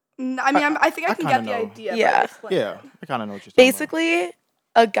 I mean, I think I I can kinda get the know. idea. Yeah. But explain Yeah, it. I kind of know what you're talking Basically,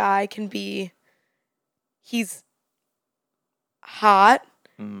 a guy can be he's hot,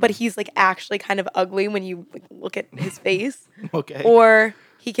 but he's like actually kind of ugly when you like, look at his face. about. Okay. Or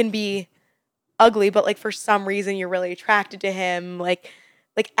he can be ugly, but like for some reason you're really attracted to him. Like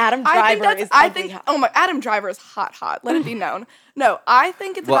Adam Driver is ugly hot. Oh my, Adam Driver is hot. Let it be known. No, I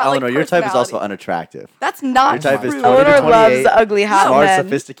think it's Well, about Eleanor, like your type is also personality. unattractive. That's not Your type is true. 20 to Eleanor loves 28, ugly hot Smart, men.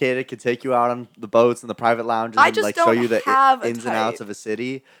 sophisticated, can take you out on the boats and the private lounges I and just like show don't you the have a ins and outs type. of a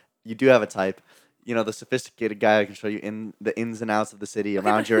city. You do have a type. You know, the sophisticated guy who can show you in the ins and outs of the city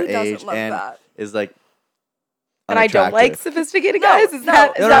around but your who doesn't age love and that? is like And I don't like sophisticated guys. Is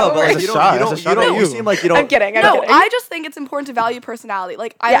that no, what but we're- like, you seem like you don't. I'm kidding. No, I just think it's important to value personality.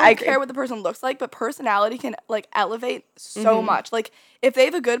 Like, I Yeah, I don't agree. care what the person looks like, but personality can, like, elevate so much. Like, if they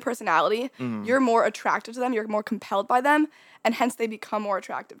have a good personality, you're more attracted to them, you're more compelled by them, and hence they become more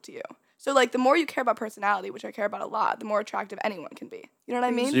attractive to you. So, like, the more you care about personality, which I care about a lot, the more attractive anyone can be. You know what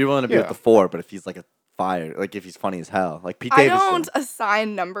I mean? So you're willing to be with the 4, but if he's like a fire, like if he's funny as hell, like Pete I Davidson. don't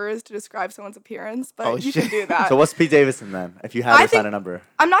assign numbers to describe someone's appearance, but you shit. can do that. So what's Pete Davidson then? If you had to assign a number,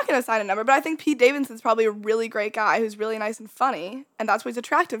 I'm not going to assign a number, but I think Pete Davidson's probably a really great guy who's really nice and funny, and that's why he's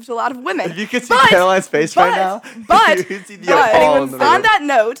attractive to a lot of women. if you could see Caroline's face right now, But, you could see the appall in the on room. that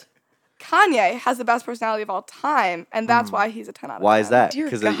note, Kanye has the best personality of all time, and that's why he's a 10 out of 10. Why is that? Dear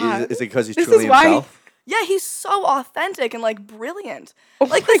Because God. is it because he's This truly is why- himself? Yeah, he's so authentic and, like, brilliant. Oh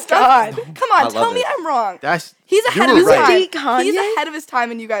like, my the stuff, God. come on, love tell me it. I'm wrong. He's Ahead You of his were right. time. Date Kanye? He's ahead of his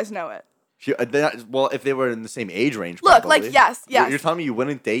time, and you guys know it. Well, if they were in the same age range, Look, probably. like, yes. You're telling me you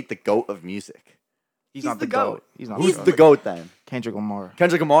wouldn't date the GOAT of music? He's He's not the the GOAT. goat. He's not Who's the the goat. GOAT then? Kendrick Lamar.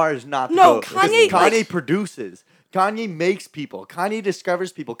 Kendrick Lamar is not the No, GOAT. because Kanye, Kanye like- produces. Kanye makes people. Kanye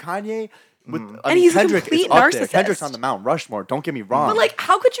discovers people. Kanye with And he's a Kendrick complete is up there. narcissist. Kendrick's on the Mount Rushmore. Don't get me wrong. But, like,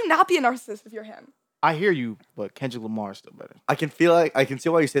 how could you not be a narcissist if you're him? I hear you, but Kendrick Lamar is still better. I can see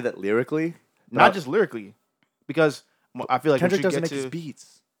why you say that lyrically. Not just lyrically, because I feel like Kendrick once you doesn't make get his to,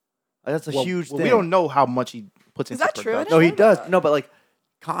 beats. That's a well, huge well, thing. we don't know how much he puts Is into that true? I production. No, he didn't know does. that. No, but like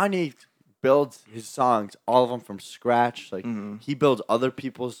Kanye builds his songs, all of them from scratch. Like he builds other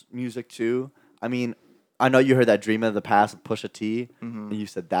people's music too. I mean, I know you heard that "Dream of the Past" with Pusha T, and you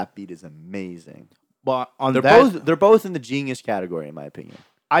said that beat is amazing. But on They're both in the genius category, in my opinion.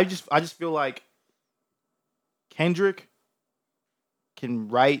 I just feel like Kendrick can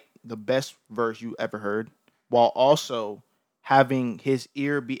write the best verse you ever heard, while also having his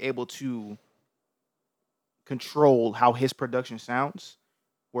ear be able to control how his production sounds.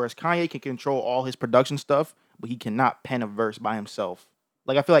 Whereas Kanye can control all his production stuff, but he cannot pen a verse by himself.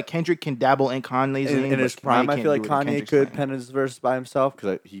 Like I feel like Kendrick can dabble in Kanye's lane, In but his Kanye prime, I can't feel like do it in Kanye Kendrick's could lane. pen his verse by himself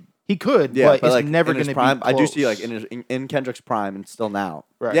because He could, yeah, but it's like, never in his going to prime. be I do close. see like in Kendrick's prime and still now.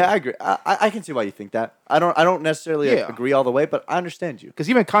 Right. Yeah, I agree. I can see why you think that. I don't necessarily Yeah. agree all the way, but I understand you. Because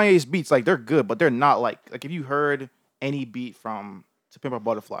even Kanye's beats, like they're good, but they're not like if you heard any beat from To Pimp a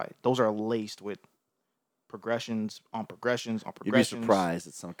Butterfly, those are laced with progressions on progressions on You'd be progressions. surprised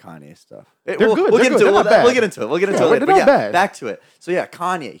at some Kanye stuff. They're good. We'll They're get good. into They're it. not bad. We'll get into it. We'll get into it Yeah, later. they're But not yeah, bad. back to it. So yeah,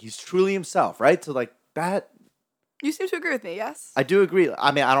 Kanye, he's truly himself, right? So like that, You seem to agree with me, yes? I do agree.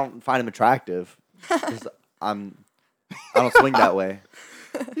 I mean, I don't find him attractive. 'Cause I don't swing that way.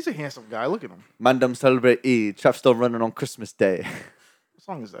 He's a handsome guy. Look at him. Man, them celebrate Eid. Trap still running on Christmas Day. What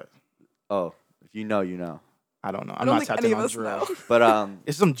song is that? Oh, if you know, you know. I don't know. I I'm don't not think tapped any in of on us drill. know. But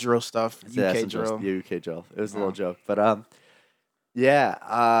It's some drill stuff. yeah, UK some drill. Yeah, UK drill. It was a Oh. little joke, but yeah.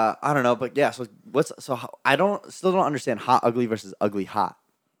 I don't know, but yeah. I still don't understand hot ugly versus ugly hot.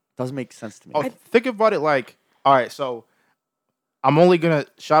 Doesn't make sense to me. Oh, think about it like, all right, so I'm only gonna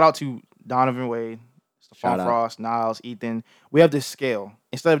shout out to Donovan Wade, Shout Stephon out. Frost, Niles, Ethan. We have this scale.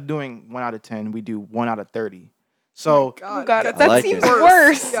 Instead of doing 1 out of 10, we do 1 out of 30. So Oh God, that's that like seems it.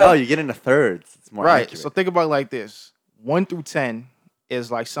 worse. No, you get into thirds. It's more right. accurate. So think about it like this: 1 through 10 is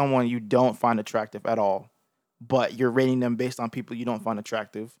like someone you don't find attractive at all, but you're rating them based on people you don't find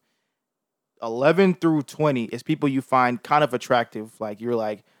attractive. 11 through 20 is people you find kind of attractive. Like you're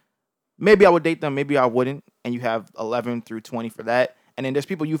like, maybe I would date them, maybe I wouldn't, and you have 11 through 20 for that. And then there's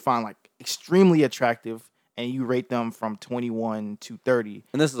people you find like extremely attractive, and you rate them from 21 to 30.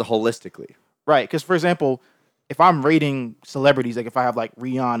 And this is holistically. Right, because for example, if I'm rating celebrities, like if I have like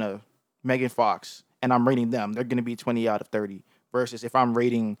Rihanna, Megan Fox, and I'm rating them, they're gonna be 20 out of 30. Versus if I'm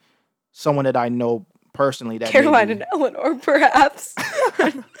rating someone that I know personally, that Caroline maybe, and Eleanor, perhaps.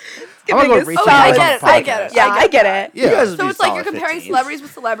 I'm Giving gonna a rate Oh, you I guys on get it. the I get it. podcast. Yeah, I get it. You guys would So be it's like solid you're comparing 15s. celebrities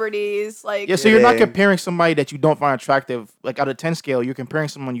with celebrities. Like, Yeah, so you're not Yeah. comparing somebody that you don't find attractive, like out of 10 scale, you're comparing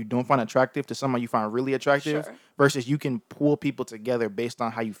someone you don't find attractive to someone you find really attractive. Sure. Versus you can pull people together based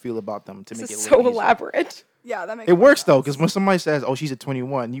on how you feel about them to This make it is a so little easier. elaborate. yeah, that makes It more works though, sense. because when somebody says, "Oh, she's a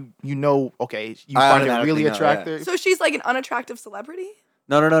 21," you know, okay, you I find it automatically really know, yeah. attractive. So she's like an unattractive celebrity?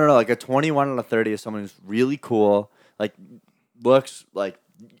 No. Like a 21 out of 30 is someone who's really cool. Like looks like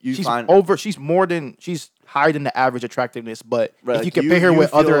you She's find she's higher than the average attractiveness, but Right, if like you compare her you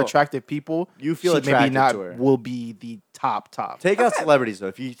with other feel- attractive people, you feel she attracted maybe not to her. will be the top. Take out celebrities though.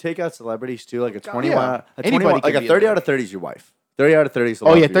 If you take out celebrities too, like a 21, Yeah. a Anybody 21, can like a be 30 in out of 30 is your wife. 30 out of 30 is the Oh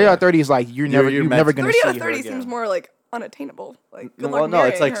love yeah, of your 30 out of life. 30 is like you're you're never meant to- gonna 30 see out of her 30 again. seems more like unattainable. Like, good Well, luck no,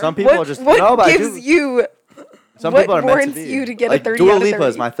 it's marrying like her. some people What, just what no, but I gives do- you Some What people are meant to warrants be. you to get a like 30 Dua out of Lipa 30?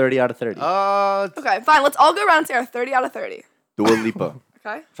 is my 30 out of 30. Okay, fine. Let's all go around and say our 30 out of 30. Dua Lipa.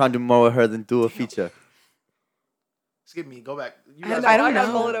 Okay. Trying to do more with her than do a feature. Skip me. Go back. You I guys don't go. I gotta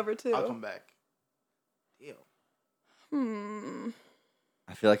know. mull it over too. I'll come back. Deal.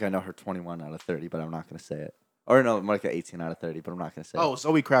 I feel like I know her 21 out of 30, but I'm not going to say it. Or no, more like an 18 out of 30, but I'm not going to say Oh, it.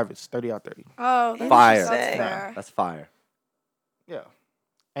 Zoe Kravitz, 30 out of 30. Oh, that's Fire. That's fair. That's fire. Yeah.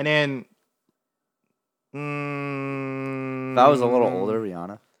 And then. If I was a little older,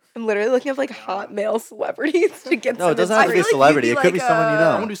 Rihanna. I'm literally looking up like hot male celebrities to get No, some it doesn't have to be a feel like celebrity. you'd It be could be like someone you I'm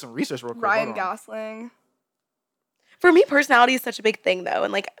know. gonna do some research real quick. Ryan Hold on. Gosling. For me, personality is such a big thing, though,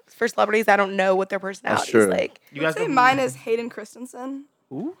 and like for celebrities, I don't know what their personality is true. like. You I guys would say know mine is Hayden Christensen,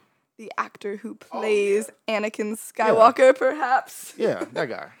 who? the actor who plays Anakin Skywalker, perhaps. Yeah, that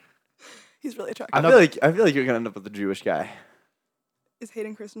guy. He's really attractive. I feel like you're going to end up with a Jewish guy. Is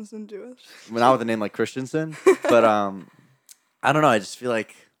Hayden Christensen Jewish? Well, not with a name like Christensen, but I don't know. I just feel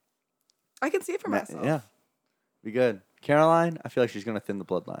like I can see it for myself. yeah, be good. Caroline, I feel like she's going to thin the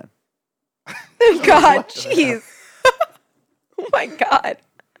bloodline. God, jeez. Oh my God.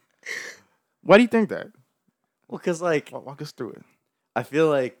 Why do you think that? Well, because like Walk us through it. I feel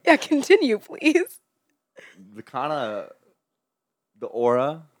like Yeah, continue, please. the kind of the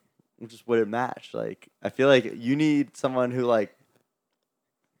aura just wouldn't match. Like I feel like you need someone who like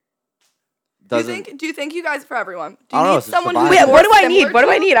doesn't. Do you think you guys, for everyone, do I you don't know, need it's just someone survival. who's Wait, more what do I similar need? What do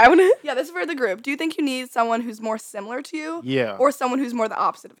to I you? need? I want to. Yeah, this is for the group. Do you think you need someone who's more similar to you? Yeah. Or someone who's more the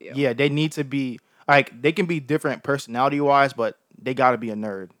opposite of you? Yeah, they need to be like they can be different personality wise, but they gotta be a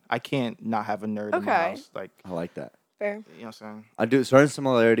nerd. I can't not have a nerd in my Okay. house. Like, I like that. Fair. you know what I'm saying? I do certain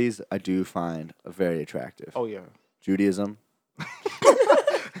similarities. I do find very attractive. Oh yeah. Judaism,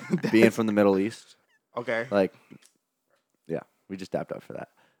 being from the Middle East, Okay. like, yeah, we just dapped up for that.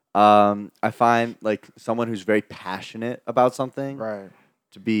 I find like someone who's very passionate about something Right.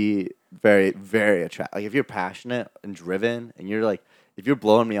 to be very, very attractive. Like if you're passionate and driven, and you're like, if you're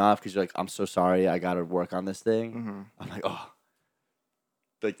blowing me off because you're like, I'm so sorry, I got to work on this thing. Mm-hmm. I'm like, oh,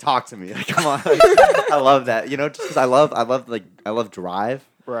 like talk to me, like come on. Like, I love that, you know, just because I love drive.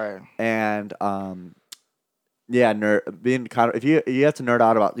 Right. And yeah, being kind of if you have to nerd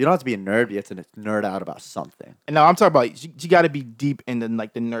out about, you don't have to be a nerd, but you have to nerd out about something. And now I'm talking about you got to be deep in the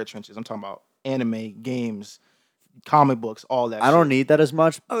like the nerd trenches. I'm talking about anime, games, comic books, all that. I don't need that as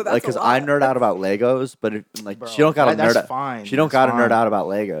much, Oh, that's like a because I lot. nerd out about Legos, but like Bro, she don't gotta that's nerd out. fine. She don't That's gotta fine. nerd out about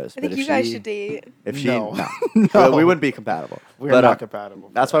Legos. I think you guys should date. If she No. no, No. we wouldn't be compatible. We're But, not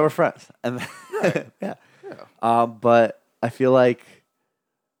compatible. That's why we're friends. And yeah. But I feel like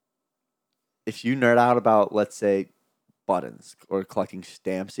if you nerd out about, let's say, buttons or collecting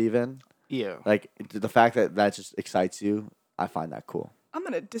stamps, even Yeah. like the fact that that just excites you, I find that cool. I'm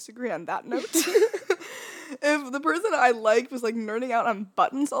going to disagree on that note. If the person I liked was like nerding out on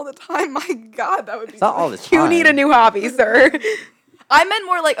buttons all the time, my God, that would be. It's not all the time. You need a new hobby, sir. I meant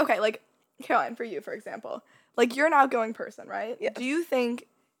more like, okay, like Caroline, for you, for example. Like you're an outgoing person, right? Yes. Do you think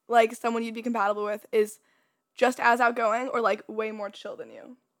like someone you'd be compatible with is just as outgoing or like way more chill than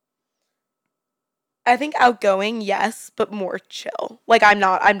you? I think outgoing, yes, but more chill. Like I'm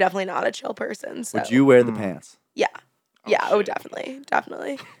definitely not a chill person. So Would you wear the pants? Yeah. Yeah, shit.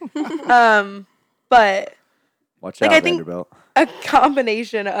 definitely. But Watch Like, out, I think- Vanderbilt. a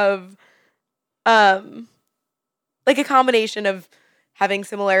combination of having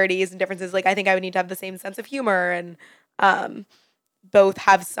similarities and differences. Like I think I would need to have the same sense of humor and both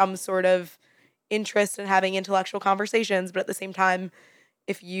have some sort of interest in having intellectual conversations, but at the same time,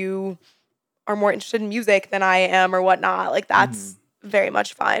 if you are more interested in music than I am or whatnot, like that's very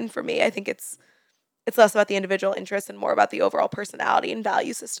much fine for me. I think it's less about the individual interest and more about the overall personality and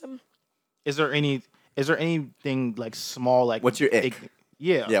value system. Is there anything like small like What's your ick?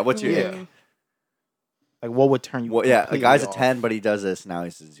 Yeah. Yeah, what's your ick? Like what would turn you? Well, yeah, a completely guy's a off? 10, but he does this, now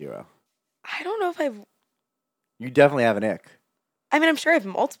he's a 0. I don't know if You definitely have an ick. I'm sure I have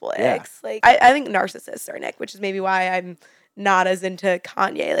multiple Yeah. icks. Like I think narcissists are an ick, which is maybe why I'm not as into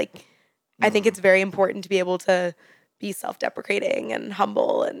Kanye. Like I think it's very important to be able to be self-deprecating and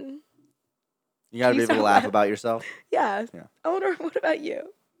humble and You gotta Can be you able to stop laugh laughing? about yourself. yeah. Yeah. Eleanor, what about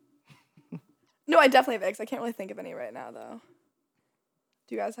you? No, I definitely have icks. I can't really think of any right now though.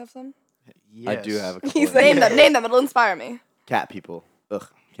 Do you guys have some? I do Yes. have a couple. He's of like- Name them. It'll inspire me. cat people. Ugh,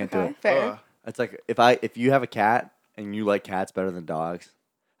 can't do Okay. it. Fair. It's like if you have a cat and you like cats better than dogs,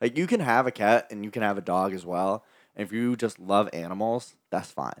 like you can have a cat and you can have a dog as well. And if you just love animals,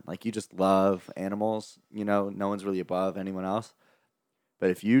 that's fine. Like you just love animals, you know, no one's really above anyone else. But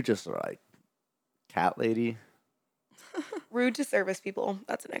if you just are like cat lady, Rude to service people.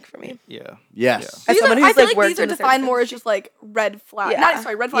 That's an ick for me. Yeah. Yes. As someone I who's feel like like worked these are in the defined service more as industry. just like red flag. Yeah.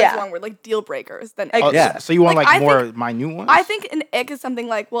 Red flag is Yeah. the wrong word. Like deal breakers than Like, ick. Yeah. So you want Like, like I more think- minute ones? I think an ick is something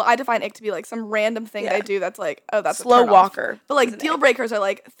like, well, I define ick to be like some random thing Yeah. they do that's like, oh, that's Slow a turn off. walker But is like an deal ick. breakers are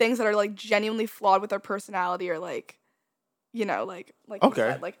like things that are like genuinely flawed with their personality or like, you know, like you Okay.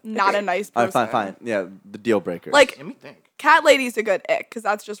 said, like not a nice All person. right, fine. Yeah, the deal breakers. Like Let me think. cat lady's a good ick because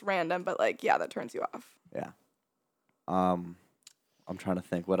that's just random. But like, yeah, that turns you off. yeah. I'm trying to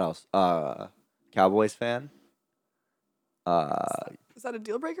think what else. Cowboys fan. Is that a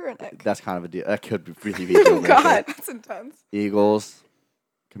deal breaker or an ick? That's kind of a deal. That could be really be a deal Oh, breaker. God. That's intense. Eagles,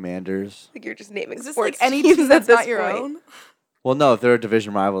 Commanders. Like you're just naming Is this sports like any teams team at that's this not your point. own? Well, no, if they're a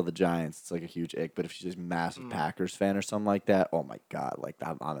division rival of the Giants, it's like a huge ick. But if she's just a massive Packers fan or something like that, oh my god, like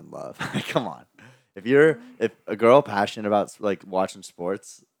I'm in love. Come on, if a girl passionate about like watching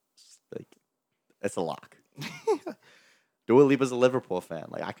sports, like it's a lock. Dua Lipa's a Liverpool fan.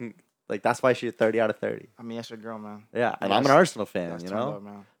 Like I can, like that's why she's 30 out of 30. I mean, that's your girl, man. Yeah, and Yeah, I'm an that's- Arsenal fan. That's You turned know, up,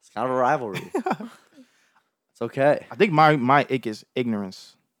 man. it's kind of a rivalry. It's okay. I think my ick is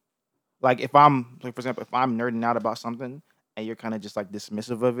ignorance. Like if I'm like for example, if I'm nerding out about something and you're kind of just like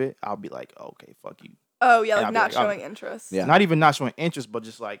dismissive of it, I'll be like, oh, okay, fuck you. Oh yeah, Yeah, like I'd be not like, showing interest. Yeah. Not even not showing interest, but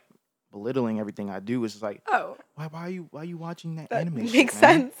just like belittling everything I do. It's just like, Oh why are you watching that, That anime? shit, makes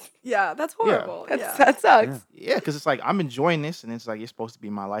man? sense. yeah, that's horrible. That Yeah. sucks. Yeah, because it's like I'm enjoying this, and it's like you're supposed to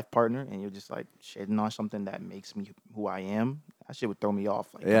be my life partner, and you're just like shitting on something that makes me who I am. That shit would throw me off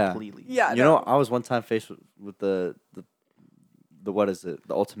like Yeah. completely. Yeah, You know, no. I was one time faced with the what is it?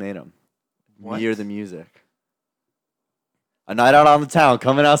 The ultimatum. What? Me or the music. A night out on the town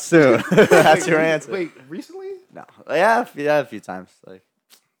coming out soon. That's your answer. Wait, recently? No. Yeah, a few times. Like,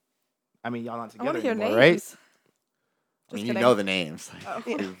 I mean, y'all not I want together to hear anymore, names. right? I mean, kidding. you know the names. Oh.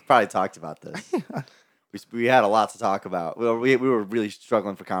 We've probably talked about this. we had a lot to talk about. We were really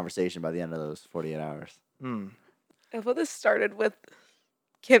struggling for conversation by the end of those 48 hours. Hmm. I thought this started with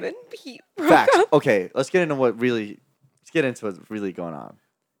Kim and Pete. broke Facts. up. Okay, let's get into what's really going on.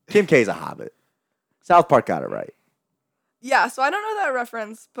 Kim K's a hobbit. South Park got it right. Yeah, so I don't know that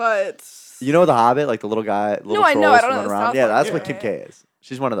reference, but You know the Hobbit, like the little guy, little I know, I trolls don't know run the around. South Yeah, Park, that's what yeah. Kim K is.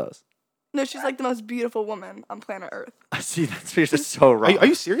 She's one of those. no, she's like the most beautiful woman on planet Earth. See, that's just so wrong. Are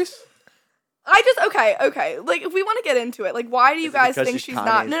you serious? I just okay. Like if we want to get into it, like why do you Is it guys because think she's she's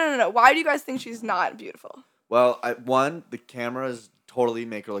not? Kanye's- No. Why do you guys think she's not beautiful? Well, one, the cameras totally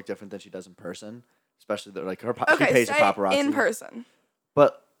make her look different than she does in person. Especially like her, she Okay, pays her say paparazzi in person.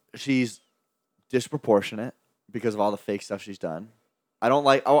 but she's disproportionate because of all the fake stuff she's done. I don't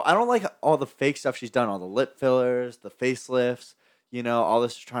like all the fake stuff she's done, all the lip fillers, the facelifts, you know, all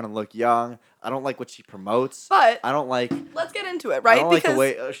this trying to look young. I don't like what she promotes. But I don't like let's get into it, I right? don't like Because the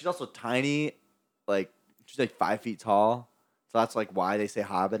way she's also tiny, like she's like 5 feet tall. So that's like why they say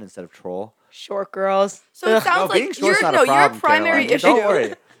hobbit instead of troll. Short girls. so it sounds No, being like short's your not a problem, primary Caroline. issue. Don't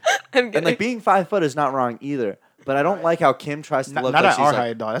worry. I'm And kidding. like being 5 foot is not wrong either. But I don't like how Kim tries to Not, look not like at she's our like,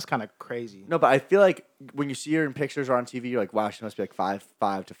 height, dog. That's kind of crazy. no, but I feel like when you see her in pictures or on TV, you're like, wow, she must be like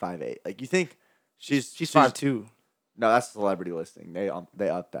 5'5" to 5'8". Like you think she's 5'2". No, that's a celebrity listing. They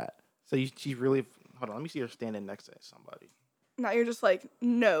up that. So she really. Hold on, let me see her standing next to somebody. Now you're just like,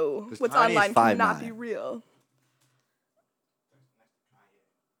 no, 'Cause what's Kanye's online 5'9". cannot be real.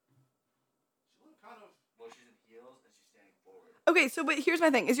 Okay, so but here's my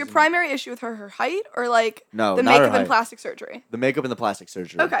thing: is your primary issue with her height or like No, the not her makeup and height. plastic surgery? The makeup and the plastic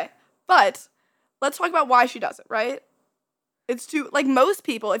surgery. Okay, but let's talk about why she does it. Right? It's to like most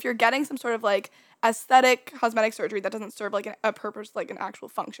people, if you're getting some sort of like aesthetic cosmetic surgery that doesn't serve like a purpose, like an actual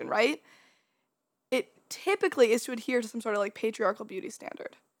function, right? It typically is to adhere to some sort of like patriarchal beauty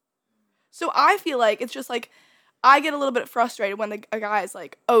standard. So I feel like it's just like I get a little bit frustrated when a guy is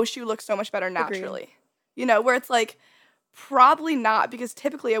like, "Oh, she looks so much better naturally," you know, where it's like probably not, because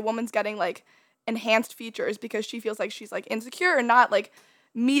typically a woman's getting like enhanced features because she feels like she's like insecure and not like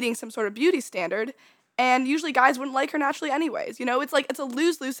meeting some sort of beauty standard. And usually guys wouldn't like her naturally anyways. You know, it's like it's a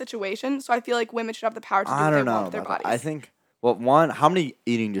lose-lose situation. So I feel like women should have the power to do I what don't they want know. with their about bodies. that. I think. Well, one, how many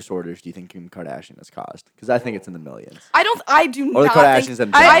eating disorders do you think Kim Kardashian has caused? Because I think it's in the millions. I do Or the not Kardashians think,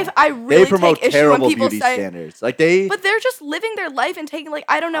 themselves. I really They promote take issue terrible when people beauty say, standards. Like they. but they're just living their life and taking like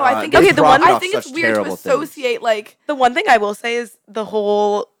I don't know. I think they it's, profit I off think it's such weird to terrible things. associate like The one thing I will say is the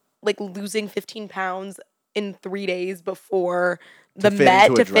whole like losing 15 pounds in 3 days before the fit Met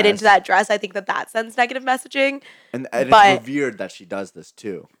into a to fit into dress. that dress. I think that sends negative messaging. and but- it's revered that she does this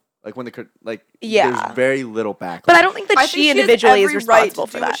too. Like when Yeah. there's very little backlash. But I don't think that I she think individually she is has every right responsible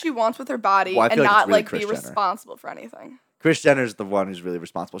to for do what that. she wants with her body Well, I and feel like it's not really like be Kris Jenner. responsible for anything. Kris Jenner's the one who's really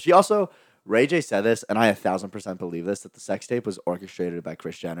responsible. She also Ray J said this, and I 1,000% believe this, that the sex tape was orchestrated by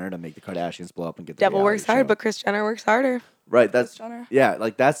Kris Jenner to make the Kardashians blow up and get the Devil reality works hard, show. but Kris Jenner works harder. Right, that's Kris Jenner. yeah,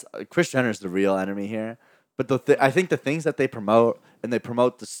 like that's Kris Jenner's the real enemy here. But I think the things that they promote, and they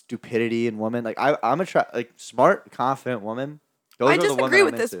promote the stupidity in women. Like I'm like smart, confident woman. Those I are the women disagree I'm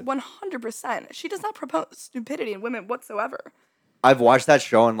with this into. 100%. She does not promote stupidity in women whatsoever. I've watched that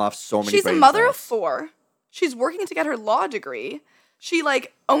show and lost so many. She's a brain mother of cells. 4. She's working to get her law degree. She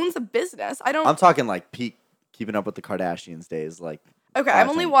like owns a business. I'm talking like peak Keeping Up with the Kardashians days. Like Okay, I've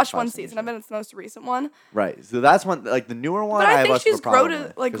only watched one season. I've been in the most recent one. right. So that's one, like the newer one. But I have think less of a she's problem grown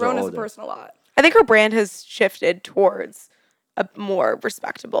with, like 'cause grown they're as a older. person a lot. I think her brand has shifted towards a more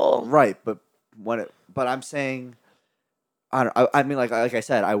respectable. Right, but but I'm saying, I mean, like I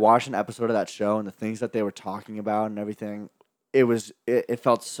said, I watched an episode of that show and the things that they were talking about and everything. It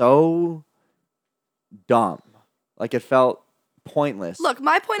felt so dumb, like it felt pointless. Look,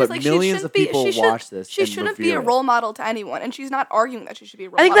 my point But is like millions she of shouldn't be. people watch this She and shouldn't be revere a it. role model to anyone, and she's not arguing that she should be a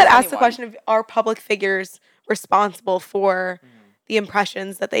role I think model. that to asks the anyone. question of, are public figures responsible for the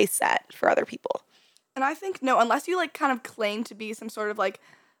impressions that they set for other people? And I think no, unless you like kind of claim to be some sort of like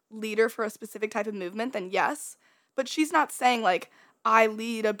leader for a specific type of movement, then yes. But she's not saying like I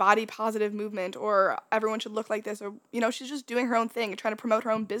lead a body positive movement or everyone should look like this, or she's just doing her own thing and trying to promote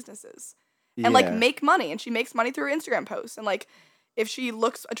her own businesses and like Yeah. make money. And she makes money through her Instagram posts. And like if she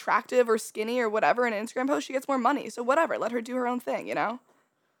looks attractive or skinny or whatever in an Instagram post, she gets more money. So whatever, let her do her own thing,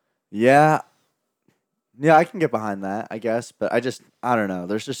 Yeah. Yeah, I can get behind that, I guess, but I don't know.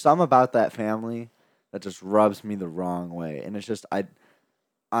 There's just something about that family that just rubs me the wrong way, and it's just I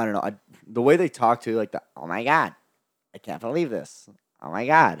don't know. The way they talk to like oh my god, I can't believe this. Oh my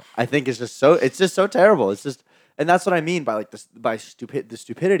god, I think it's just so terrible. It's just, and that's what I mean by like the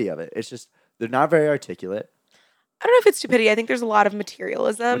stupidity of it. It's just they're not very articulate. I don't know if it's stupidity. I think there's a lot of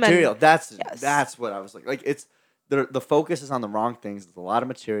materialism. Material. Yes. That's what I was like it's the focus is on the wrong things. There's a lot of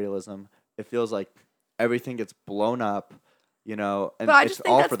materialism. It feels like everything gets blown up, and But I it's just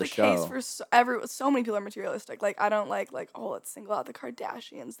think all that's for the the show. case for so many people are materialistic. Like I don't like oh, let's single out the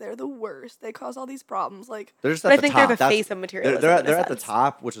Kardashians. They're the worst. They cause all these problems. Like They're just But at I the think top. they're the That's- face of materialism. They're in a at the sense.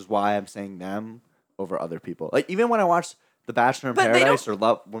 top, which is why I'm saying them over other people. Like even when I watched The Bachelor in But they Paradise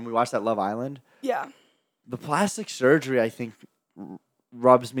when we watched that Love Island, yeah. the plastic surgery I think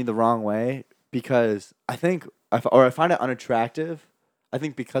rubs me the wrong way because I find it unattractive. I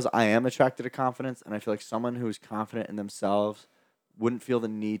think because I am attracted to confidence, and I feel like someone who is confident in themselves wouldn't feel the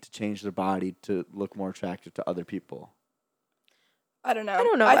need to change their body to look more attractive to other people. I don't know. I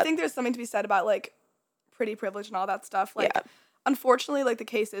don't know I about- think there's something to be said about like pretty privilege and all that stuff. Like Yeah. unfortunately, like the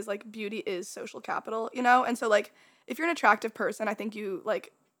case is like beauty is social capital, And so like if you're an attractive person, I think you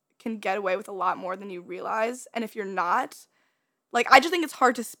like can get away with a lot more than you realize. And if you're not, like I just think it's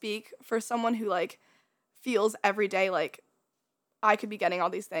hard to speak for someone who like feels every day like I could be getting all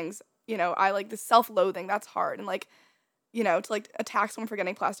these things. I like the self-loathing, that's hard. And like, to like attack someone for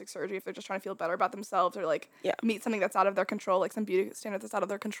getting plastic surgery if they're just trying to feel better about themselves or like Yeah. meet something that's out of their control, like some beauty standard that's out of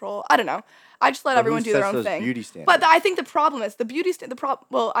their control. I don't know. I just let But everyone who do their sets own those thing. beauty standards? But I think the problem is the beauty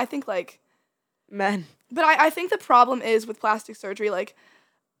well, I think like Men. but I think the problem is with plastic surgery, like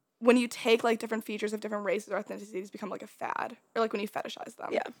when you take like different features of different races or ethnicities become like a fad, or like when you fetishize them.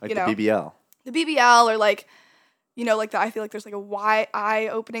 Yeah. Like the BBL. The BBL, or like, like I feel like there's like a eye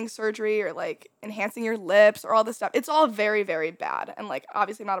opening surgery or like enhancing your lips or all this stuff. It's all very, very bad. And like,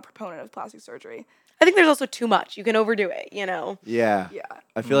 obviously I'm not a proponent of plastic surgery. I think there's also too much. You can overdo it, Yeah. Yeah.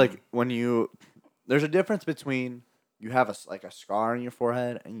 I feel like there's a difference between you have a scar on your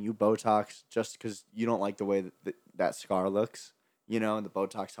forehead and you Botox just because you don't like the way that scar looks, and the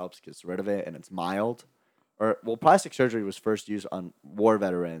Botox helps gets rid of it and it's mild. Plastic surgery was first used on war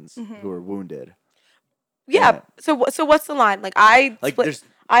veterans who were wounded. Yeah. So what's the line? Like I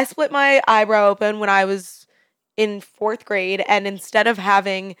split my eyebrow open when I was in 4th grade, and instead of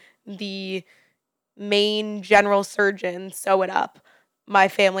having the main general surgeon sew it up, my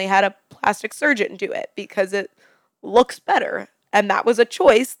family had a plastic surgeon do it because it looks better, and that was a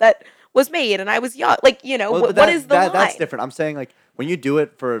choice that was made. And I was young, like what is the line? That's different. I'm saying like when you do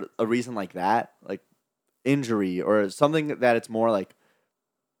it for a reason like that, like injury or something that it's more like.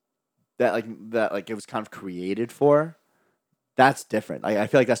 That it was kind of created for, that's different. I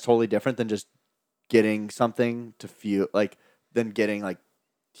feel like that's totally different than just getting something to feel like than getting like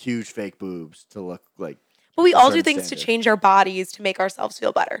huge fake boobs to look like. But we a all do certain things to standard. change our bodies to make ourselves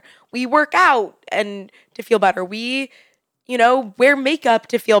feel better. We work out and to feel better. We, wear makeup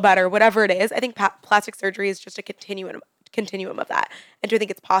to feel better. Whatever it is, I think plastic surgery is just a continuum of that. And do I think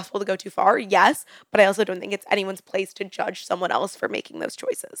it's possible to go too far? Yes, but I also don't think it's anyone's place to judge someone else for making those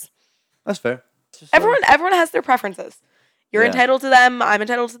choices. That's fair. Everyone has their preferences. You're Yeah. entitled to them. I'm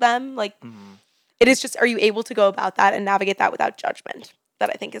entitled to them. Like, it is just, are you able to go about that and navigate that without judgment? That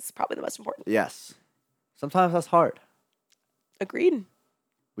I think is probably the most important. Yes. Sometimes that's hard. Agreed.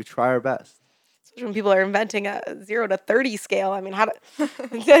 We try our best. Especially when people are inventing a 0 to 30 scale. I mean, how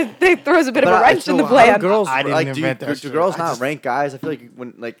it throws a bit of a wrench in the plan. Girls, I didn't like, invent that do shit. girls I not just- rank guys? I feel like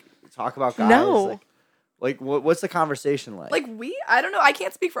when talk about guys, No. what's the conversation like? Like I don't know. I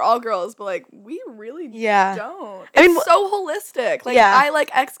can't speak for all girls, but like we really Yeah. don't. I mean, It's so holistic. Like Yeah. I like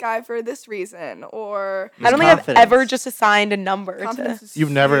X guy for this reason, or I don't think I've confidence. ever just assigned a number confidence to. is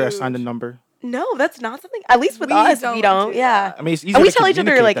You've never huge. assigned a number. No, that's not something. At least with We us, don't we don't. do Yeah. that. I mean, it's easy And we to tell each other,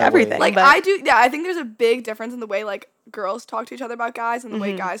 communicate like, that way. everything. Like but- I do. Yeah, I think there's a big difference in the way like girls talk to each other about guys and the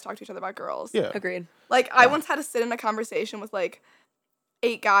way guys talk to each other about girls. Yeah. Agreed. Like I once had to sit in a conversation with like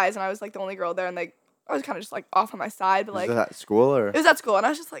 8 guys, and I was like the only girl there, and I was kind of just like off on my side, but Was like it at school or? it was at school, and I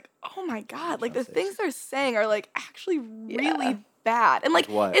was just like, oh my god, like the things they're saying are like actually really bad, and like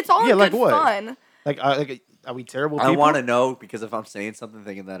what? it's all Yeah, in like good what? fun. Like, are we terrible I people? want to know because if I'm saying something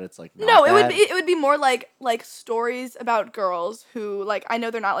thinking that it's like not No, bad, it would be more like stories about girls who like I know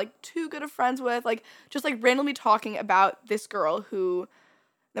they're not like too good of friends with, like just like randomly talking about this girl who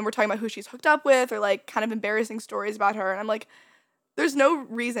then we're talking about who she's hooked up with or like kind of embarrassing stories about her, and I'm like, there's no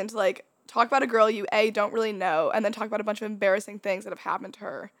reason to like talk about a girl you don't really know and then talk about a bunch of embarrassing things that have happened to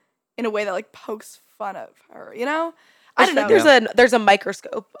her in a way that like pokes fun of her, you know? I don't know. There's a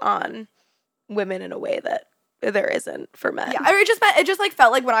microscope on women in a way that there isn't for men. Yeah, I mean, it just like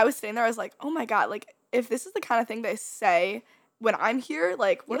felt like when I was sitting there, I was like, oh my god, like if this is the kind of thing they say when I'm here,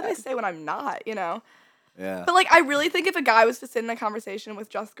 like what do they say when I'm not, you know? yeah. But like I really think if a guy was to sit in a conversation with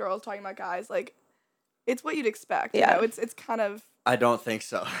just girls talking about guys, like it's what you'd expect. Yeah. You know, it's kind of I don't think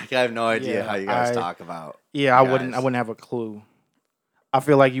so. Like, I have no idea Yeah, how you guys I- talk about. Yeah, I guys. wouldn't have a clue. I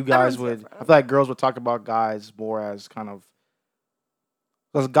feel like you guys Everyone's would. different. I feel like girls would talk about guys more as kind of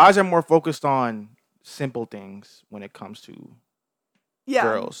because guys are more focused on simple things when it comes to yeah.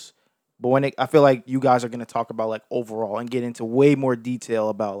 girls. But I feel like you guys are gonna talk about like overall and get into way more detail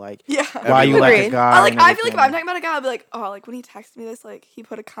about like Yeah. why you like a Agreed. guy. I and feel like if everything. I'm talking about a guy, I'll be like, oh, like when he texted me this, like he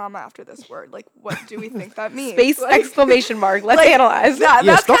put a comma after this word. Like, what do we think that means? Space like, exclamation mark. Let's like, analyze. Yeah, Yeah,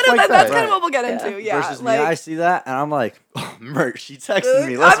 that's stuff kind of like that's that. kind of what we'll get Yeah. into. Yeah. Versus like, me, I see that and I'm like, oh, merch. She texted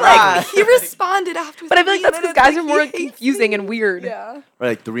me. Let's I'm like, ride. he responded after. But I feel like 3 that's because minutes, guys like, are more he hates confusing me. and weird. Yeah. Or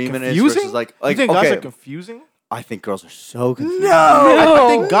like 3 minutes confusing. versus like you think guys okay. are confusing? I think girls are so confused. I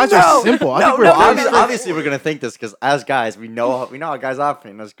think guys are simple. I think we're no, very no, Obviously, obviously we're gonna think this because as guys, we know how guys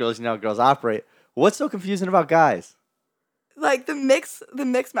operate, and as girls, you know how girls operate. What's so confusing about guys? Like the mixed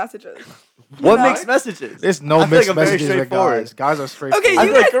messages. What know? mixed messages? There's no I feel mixed like I'm very messages with straightforward. guys. Guys are straightforward. Okay, I you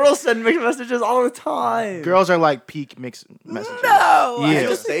feel like guys- girls send mixed messages all the time. Girls are like peak mixed messages. No. Yeah. I Just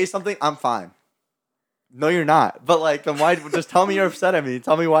just, say something. I'm fine. No, you're not. But like, then why? Just tell me you're upset at me.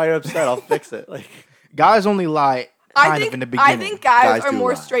 Tell me why you're upset. I'll fix it. Like, Guys only lie kind of in the beginning. I think guys Guys are do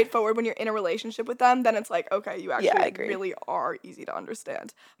more lie. straightforward when you're in a relationship with them. Then it's like, okay, you actually I agree. really are easy to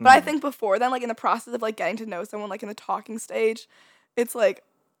understand. But I think before then, like in the process of like getting to know someone, like in the talking stage, it's like,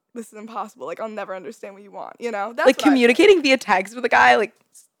 this is impossible. Like I'll never understand what you want. You know, that's Like what I think. communicating via text with a guy, like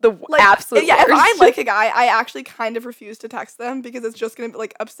the Like, absolute yeah. If I worst. like a guy, I actually kind of refuse to text them because it's just gonna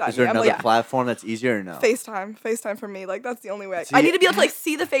like upset is there me. I'm another like, platform that's easier or no? FaceTime for me. Like that's the only way. See, I need to be able to like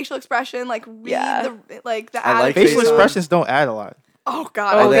see the facial expression, like read Yeah. the like the I like attitude. facial FaceTime. expressions don't add a lot. Oh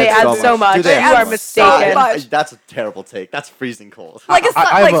god. Oh, I they think add so much. Do they You add are so mistaken. much. That's a terrible take. That's freezing cold. Like it's I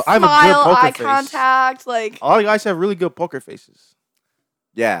like have a good smile, poker eye face. contact, like All you guys have really good poker faces.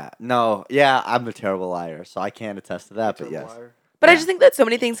 Yeah, no, yeah, I'm a terrible liar, so I can't attest to that. But yes, But I Yeah. just think that so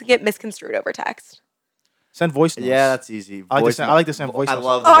many things can get misconstrued over text. Send voice notes. yeah, that's easy. I like to Voice send- me- I like to send voice I notes.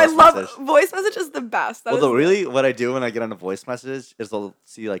 love. oh, I voice love message. voice message is the best. That Well, is- really, what I do when I get on a voice message is I'll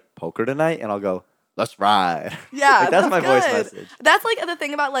see like poker tonight, and I'll go, "Let's ride." yeah, like, that's my voice good. message. That's like the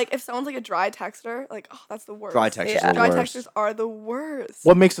thing about like if someone's like a dry texter, like oh, that's the worst. Dry textures Yeah. are the Dry worst. texters are the worst.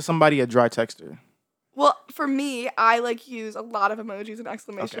 What makes somebody a dry texter? Well, for me, I like use a lot of emojis and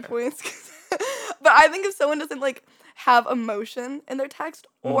exclamation Okay. points. But I think if someone doesn't like have emotion in their text,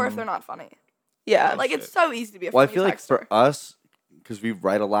 or if they're not funny, Yeah. like it's so easy to be a Well, I funny feel like texter. for us, because we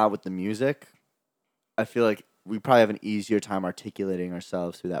write a lot with the music, I feel like we probably have an easier time articulating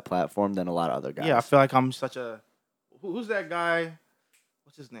ourselves through that platform than a lot of other guys. Yeah, I feel like I'm such a. Who's that guy?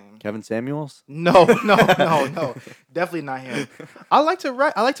 What's his name? Kevin Samuels. No. Definitely not him. I like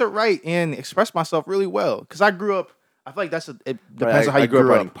to write and express myself really well because I grew up. I feel like it depends on how I you grew up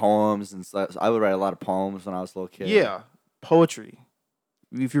grew writing up. poems and stuff. I would write a lot of poems when I was a little kid. Yeah, poetry.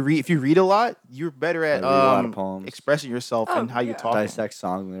 if you read a lot, you're better at I read a lot of poems. expressing yourself Oh, and how you yeah. talk. Dissect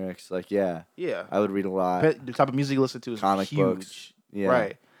song lyrics. Like, yeah. Yeah. I would read a lot. But the type of music you listen to is Comic huge. books. Yeah.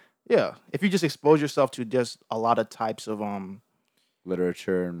 Right. Yeah. If you just expose yourself to just a lot of types of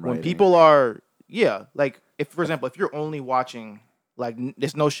Literature and writing. when people are like if for example, if you're only watching like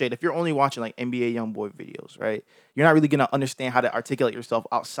there's no shade, if you're only watching like NBA YoungBoy videos, right? You're not really gonna understand how to articulate yourself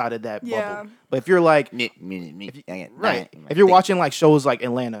outside of that Yeah. bubble. But if you're like right, if you're watching like shows like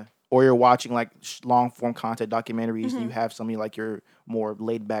Atlanta, or you're watching like long form content documentaries, and you have something like your more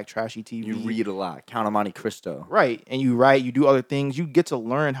laid back trashy TV. You read a lot. Count of Monte Cristo. Right, and you write, you do other things. You get to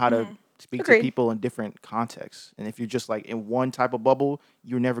learn how to speak Agreed. to people in different contexts. And if you're just like in one type of bubble,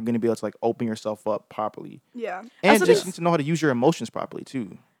 you're never going to be able to like open yourself up properly. Yeah. And Also just think- need to know how to use your emotions properly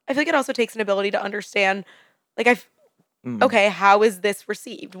too. I feel like it also takes an ability to understand, like, okay, how is this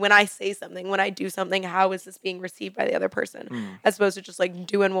received? When I say something, when I do something, how is this being received by the other person? As opposed to just like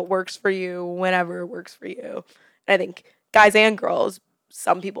doing what works for you whenever it works for you. And I think guys and girls,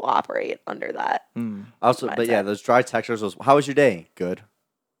 some people operate under that. Also, but yeah, mindset. those dry textures was, how was your day? Good.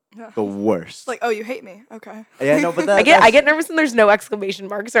 Yeah. The worst. Like, oh, you hate me. Okay. yeah, no, but that, I that's- get nervous when there's no exclamation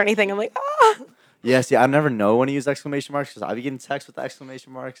marks or anything. I'm like, ah. Yeah, see, I never know when to use exclamation marks because I be getting texts with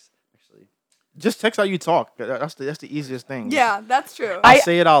exclamation marks. Actually, Just text how you talk. That's the easiest thing. Yeah, that's true. I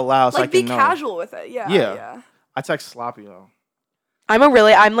say it out loud so I like, be can know. casual with it. Yeah. Yeah. Yeah. I text sloppy though.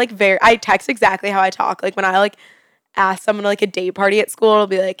 I text exactly how I talk. Like when I like ask someone to like a date party at school, it'll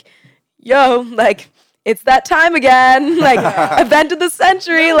be like, yo, like it's that time again. Like event of the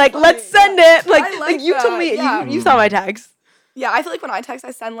century. That's like funny. let's send it. Like, I like you told that. me Yeah. you saw my text. Yeah, I feel like when I text,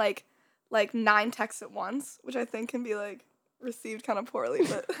 I send like 9 texts at once, which I think can be like received kind of poorly.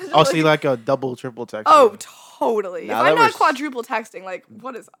 But Oh, so you like a double, triple text? oh, totally. Now if that I'm we're not s- quadruple texting, like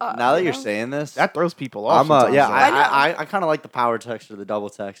what is up? now that you you're know? saying this, That throws people off. I'm sometimes, yeah, though. I kind of like the power text or the double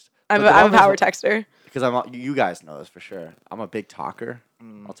text. I'm But the a problem is- power texter. because you guys know this for sure. I'm a big talker.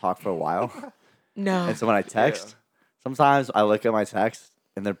 I'll talk for a while, No. and so when I text, sometimes I look at my text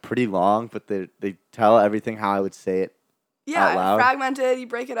and they're pretty long, but they tell everything how I would say it. out loud. fragmented. You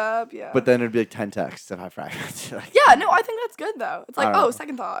break it up. Yeah. But then it'd be like 10 texts if I fragmented. Like, yeah, no, I think that's good though. It's I like, don't oh, know.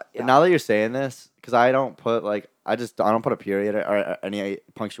 second thought. Yeah. But now that you're saying this, because I don't put like I don't put a period or any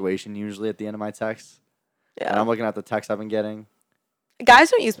punctuation usually at the end of my text. And Yeah. I'm looking at the text I've been getting.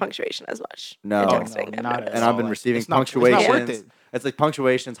 Guys don't use punctuation as much. No. in No, texting. I've not at noticed. And I've all. been Like, receiving it's not worth punctuations. it. It's like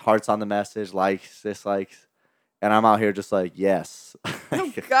punctuations, hearts on the message, likes, dislikes. And I'm out here just like, yes.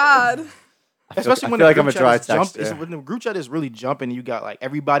 Oh God. Especially I when feel the like I'm group a dry chat is texter. when the group chat is really jumping, you got like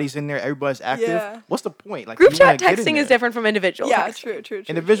everybody's in there, everybody's active. Yeah. What's the point? Like Group you wanna chat get in texting is there. different from individual. Yeah, texting. true.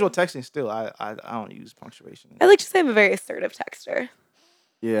 Individual texting still, I don't use punctuation. I like to say I'm a very assertive texter.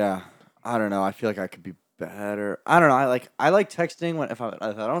 Yeah. I don't know. I feel like I could be better. I don't know. I like texting when if I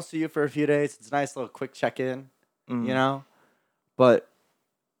don't see you for a few days, it's a nice little quick check in, you know? But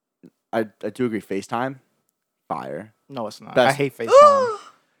I do agree FaceTime, fire. No, it's not. Best. I hate FaceTime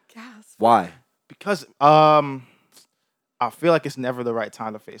Gasp. Why? because I feel like it's never the right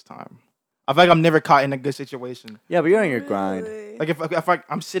time to FaceTime. I feel like I'm never caught in a good situation. Yeah, but you're on your grind. Really? Like if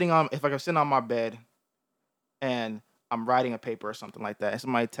I'm sitting on my bed and I'm writing a paper or something like that, and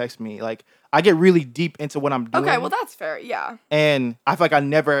somebody texts me, like I get really deep into what I'm doing. Okay, well that's fair. Yeah. And I feel like I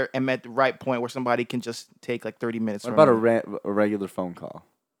never am at the right point where somebody can just take like 30 minutes. What from about me. a regular phone call?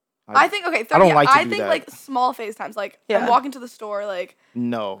 I think okay. 30, I don't like to I do think that. like small FaceTimes. Like I'm Yeah. walking to the store. Like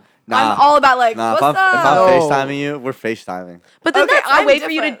No. I'm all about like Nah, what's if I'm up? No. FaceTiming you, we're FaceTiming. But then Okay, that's a I'm way for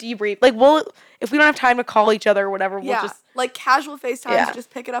you to different. debrief. Like, if we don't have time to call each other or whatever, we'll Yeah, just like casual FaceTimes. Yeah. Just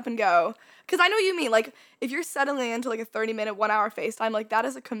pick it up and go. Because I know what you mean. Like if you're settling into like a 30-minute, 1-hour FaceTime, like that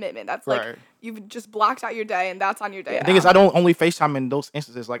is a commitment. That's like Right. you've just blocked out your day and that's on your day. The thing is, I don't only FaceTime in those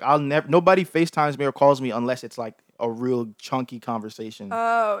instances. Like nobody FaceTimes me or calls me unless it's like a real chunky conversation.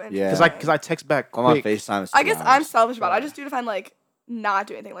 Oh, Yeah. Because I text back I'm on quick. FaceTime. I guess I'm selfish about it. I just do it if I'm like not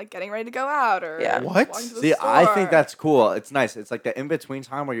doing anything, like getting ready to go out or Yeah. What? walking to the See, I store. think that's cool. It's nice. It's like the in between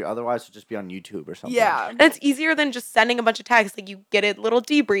time where you otherwise would just be on YouTube or something. yeah, and it's easier than just sending a bunch of texts. Like you get a little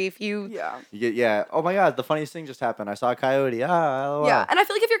debrief. yeah. You get Oh my God, the funniest thing just happened. I saw a coyote. LOL. Yeah, and I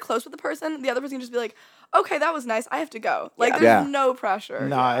feel like if you're close with the person, the other person can just be like, "Okay, that was nice. I have to go." Like, Yeah. there's Yeah. no pressure.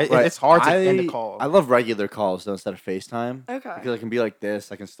 Nah, Yeah. Right. it's hard to end a call. I love regular calls though instead of FaceTime. Okay. Because I can be like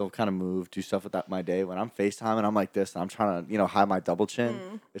this. I can still kind of move, do stuff with that my day. When I'm FaceTiming, I'm like this. And I'm trying to, hide my double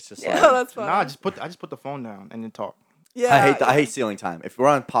chin. It's just Yeah. like Oh, that's funny. Nah, I just put the phone down and then talk. yeah, I hate ceiling time. If we're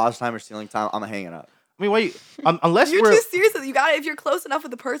on pause time or ceiling time, I'm hanging up. I mean, wait. Unless You're we're too serious with it. You got it. If you're close enough with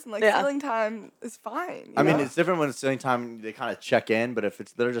the person, like Yeah. stealing time is fine. You I mean, know? it's different when it's stealing time. They kind of check in, but if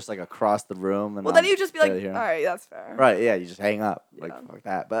they're just like across the room, and well, then I'm you just be like, barely all here. right, that's fair. Right? Yeah, you just hang up like Yeah. fuck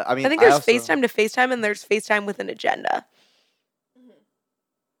that. But I mean, I think there's also, FaceTime to FaceTime and there's FaceTime with an agenda.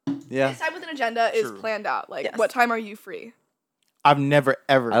 Yeah, FaceTime with an agenda is True. planned out. Like, Yes. what time are you free? I've never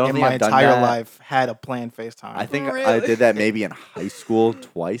ever I don't in think my I've done entire that. life had a planned FaceTime. I think I Really? did that maybe in high school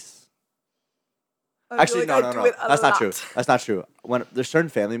twice. I feel Actually, like I no. do it a That's not true. lot. That's not true. When there's certain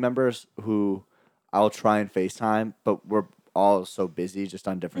family members who I'll try and FaceTime, but we're all so busy just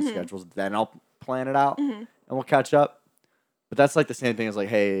on different schedules. Then I'll plan it out and we'll catch up. But that's like the same thing as like,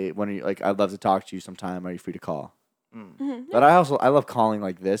 hey, when are you, like, I'd love to talk to you sometime. Are you free to call? But I love calling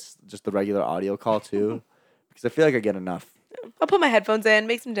like this, just the regular audio call too, because I feel like I get enough. I'll put my headphones in,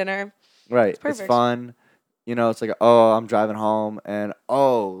 make some dinner. Right. It's perfect. fun. You know, it's like, oh, I'm driving home, and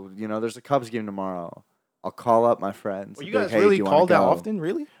there's a Cubs game tomorrow. I'll call up my friends. Well, and you be like, guys hey, do really you wanna call that go? often?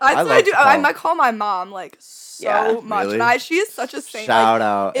 Really? I love do. to call. I might call my mom like so Yeah. much, Really? and she is such a saint. Shout like,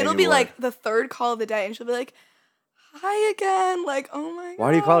 out. It'll be anyone. like the third call of the day, and she'll be like, "Hi again." Like, oh my god.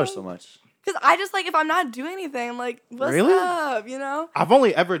 Why do you call her so much? Because I just like if I'm not doing anything, I'm like, what's Really? up? You know? I've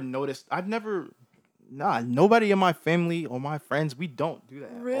only ever noticed. Nobody in my family or my friends, we don't do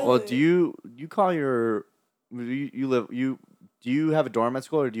that. Really? Well, do you call your do you have a dorm at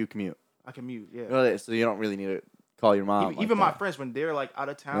school or do you commute? I commute, yeah. Really? So you don't really need to call your mom. Even like my that. friends, when they're like out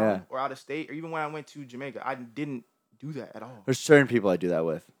of town Yeah. or out of state, or even when I went to Jamaica, I didn't do that at all. There's certain people I do that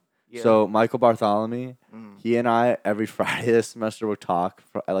with. Yeah. So Michael Bartholomew, he and I every Friday this semester would talk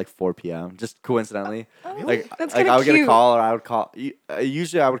at like 4 p.m. just coincidentally. Like That's like kinda I would get a cute. call or I would call.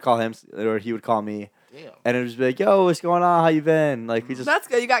 Usually I would call him or he would call me, Damn. and it would just be like, "Yo, what's going on? How you been?" Like we just. That's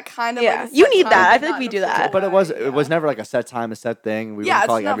good. You got kind of Yeah. like a You set need time, that. I but feel like not we in a do that. formal But way, it was never like a set time, a set thing. We Yeah, wouldn't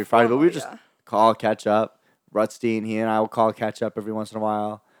call it's like every not Friday, but we formal, would just yeah. call, catch up. Rutstein, he and I will call, catch up every once in a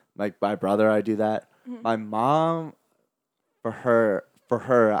while. Like my brother, I do that. Mm-hmm. My mom, for her,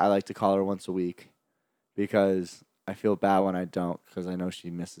 I like to call her once a week because I feel bad when I don't because I know she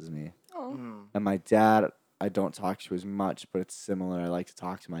misses me. Oh. And my dad, I don't talk to as much, but it's similar. I like to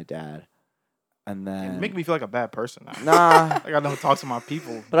talk to my dad. And then It make me feel like a bad person now. nah, Like I don't talk to my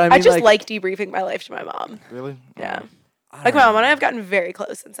people. but I mean, I just like debriefing my life to my mom. Really? Yeah. I Like don't my mom know. and I have gotten very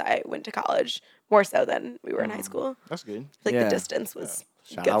close since I went to college, more so than we were in high school. That's good. Like Yeah. the distance was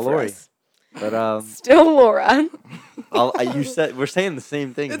Shout good out for Lori. us. But Still Laura. you said we're saying the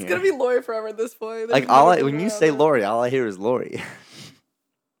same thing It's here. gonna be Lori forever at this point. Like when you say Lori, all I hear is Lori.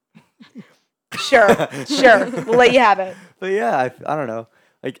 Sure. We'll let you have it. But yeah, I don't know.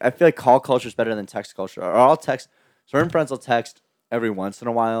 Like I feel like call culture is better than text culture. Or I'll text. Certain friends will text every once in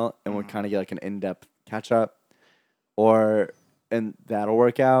a while, and we'll kind of get like an in-depth catch up, and that'll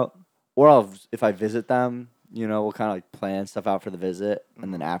work out. Or if I visit them, we'll kind of like plan stuff out for the visit,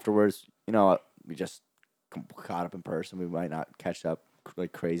 and then afterwards, we just caught up in person. We might not catch up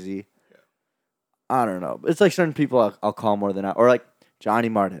like crazy. I don't know. It's like certain people I'll call more than or like Johnny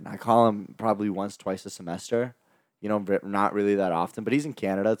Martin. I call him probably once, twice a semester. Not really that often, but he's in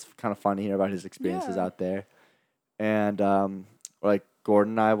Canada. It's kind of fun to hear about his experiences Yeah. out there. And or like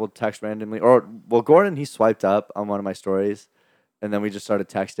Gordon and I will text randomly. Gordon, he swiped up on one of my stories, and then we just started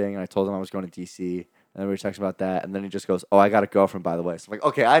texting. And I told him I was going to DC, and then we were texting about that. And then he just goes, "Oh, I got a girlfriend, by the way." So I'm like,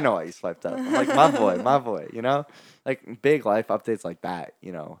 "Okay, I know why you swiped up." I'm like, my boy, like big life updates like that.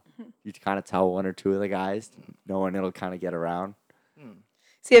 You kind of tell one or two of the guys, knowing it'll kind of get around.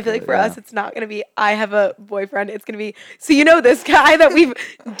 See, I feel like for Yeah. us, it's not going to be, I have a boyfriend. It's going to be, so this guy that we've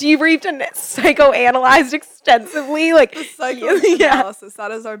debriefed and psychoanalyzed extensively. Like, The psychoanalysis.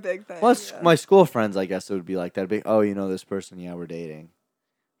 That is our big thing. Well, yeah. my school friends, I guess it would be like that. Big, oh, this person, yeah, we're dating.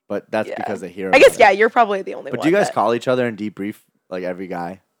 But that's Yeah. because they hear I guess, about it. you're probably the only But one. do you guys that- call each other and debrief like every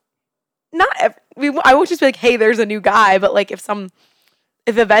guy? Not every, I won't just be like, hey, there's a new guy, but like if Put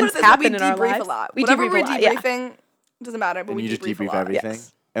events it this way, happen we in our debrief lives, a lot. we Whatever debrief we're a lot, yeah. debriefing doesn't matter, but And we you just debrief a debrief lot. everything?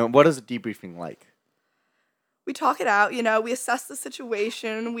 yes. And what is a debriefing like? We talk it out. We assess the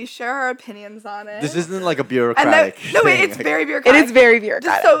situation. We share our opinions on it. This isn't like a and bureaucratic no, thing. it's very It bureaucratic. is very Just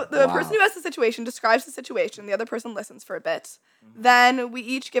bureaucratic. so the Wow. person who has the situation describes the situation, the other person listens for a bit. Then we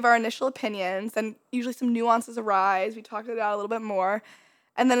each give our initial opinions. Then usually some nuances arise. We talk it out a little bit more.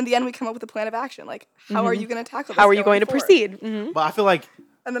 And then in the end, we come up with a plan of action. Like, how are you going to tackle this? How are you going to forward? proceed? Mhm. But I feel like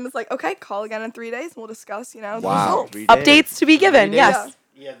And then it's like, okay, call again in 3 days and we'll discuss, the Wow. results. 3 days. Updates to be given, days. yes.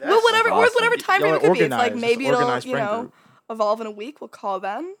 yeah, that's Well, whatever, awesome. or whatever time frame Y'all it could be. It's like organized. maybe It's it'll, organized friend group. evolve in a week. We'll call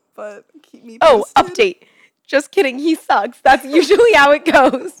then, but keep me Oh, posted. update. Just kidding. He sucks. That's usually how it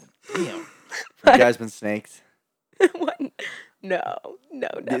goes. Damn. You guys been snaked? What? No,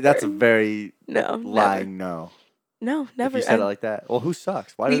 never. That's a very no, lying no. No, never. If you said it like that. Well, who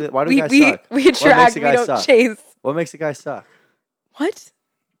sucks? Why do we, guys we, suck? We What makes attract, a we guy don't suck? chase. What makes a guy suck? What?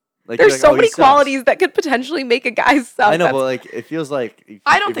 Like, There's you're like, so oh, many he sucks. qualities that could potentially make a guy suck. I know, That's- but like it feels like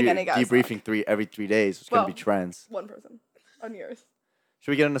I don't if think you're any guys debriefing every 3 days. It's gonna be Well, trends. One person on yours.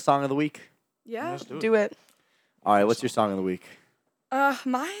 Should we get into song of the week? Yeah. Let's do it. All right, what's your song of the week? Mine,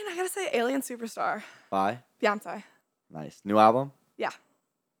 I gotta say Alien Superstar. Bye. Beyonce. Nice. New album? Yeah.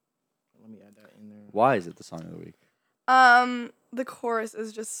 Let me add that in there. Why is it the song of the week? The chorus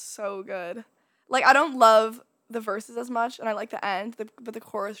is just so good. Like, I don't love the verses as much, and I like the end, but the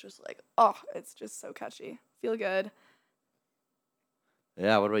chorus just like, oh, it's just so catchy. Feel good.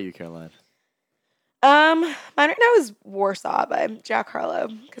 Yeah, what about you, Caroline? Mine right now is Warsaw by Jack Harlow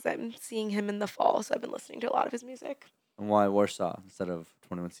because I'm seeing him in the fall, so I've been listening to a lot of his music. And why Warsaw instead of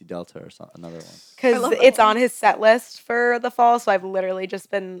 21C Delta or another one? I Because love that it's one. on his set list for the fall, so I've literally just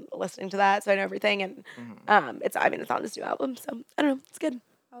been listening to that, so I know everything. And it's on his new album, so I don't know, it's good.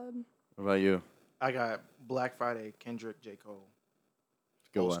 What about you? I got Black Friday, Kendrick, J. Cole.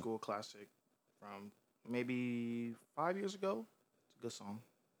 Good Old one. school classic from maybe 5 years ago. It's a good song.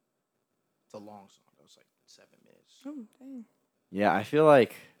 It's a long song. It was like 7 minutes. Oh, dang. Yeah, I feel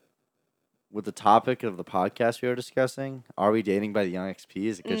like with the topic of the podcast we were discussing, Are We Dating by the Young XP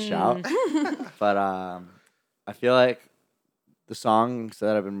is a good shout. But I feel like the songs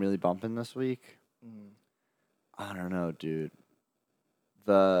that I've been really bumping this week, I don't know, dude.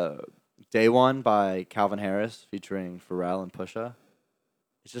 The Day One by Calvin Harris featuring Pharrell and Pusha.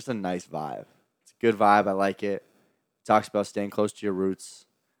 It's just a nice vibe. It's a good vibe. I like it. It talks about staying close to your roots.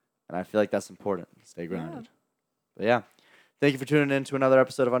 And I feel like that's important. Stay grounded. But yeah. Thank you for tuning in to another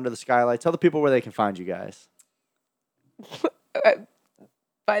episode of Under the Skylight. Tell the people where they can find you guys.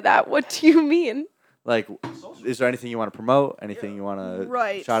 By that, what do you mean? Like, is there anything you want to promote? Anything you want to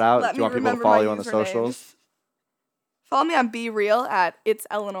Right. shout out? Let Do you want me people to remember follow my you on the usernames. socials? Follow me on Be Real at It's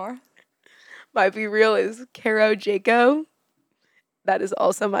Eleanor. My Be Real is Caro Jaco. That is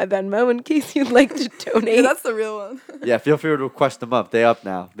also my Venmo in case you'd like to donate. Yeah, that's the real one. Yeah, feel free to request them up. They up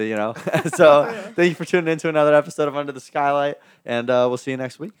now, you know. So thank you for tuning in to another episode of Under the Skylight, and we'll see you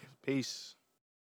next week. Peace.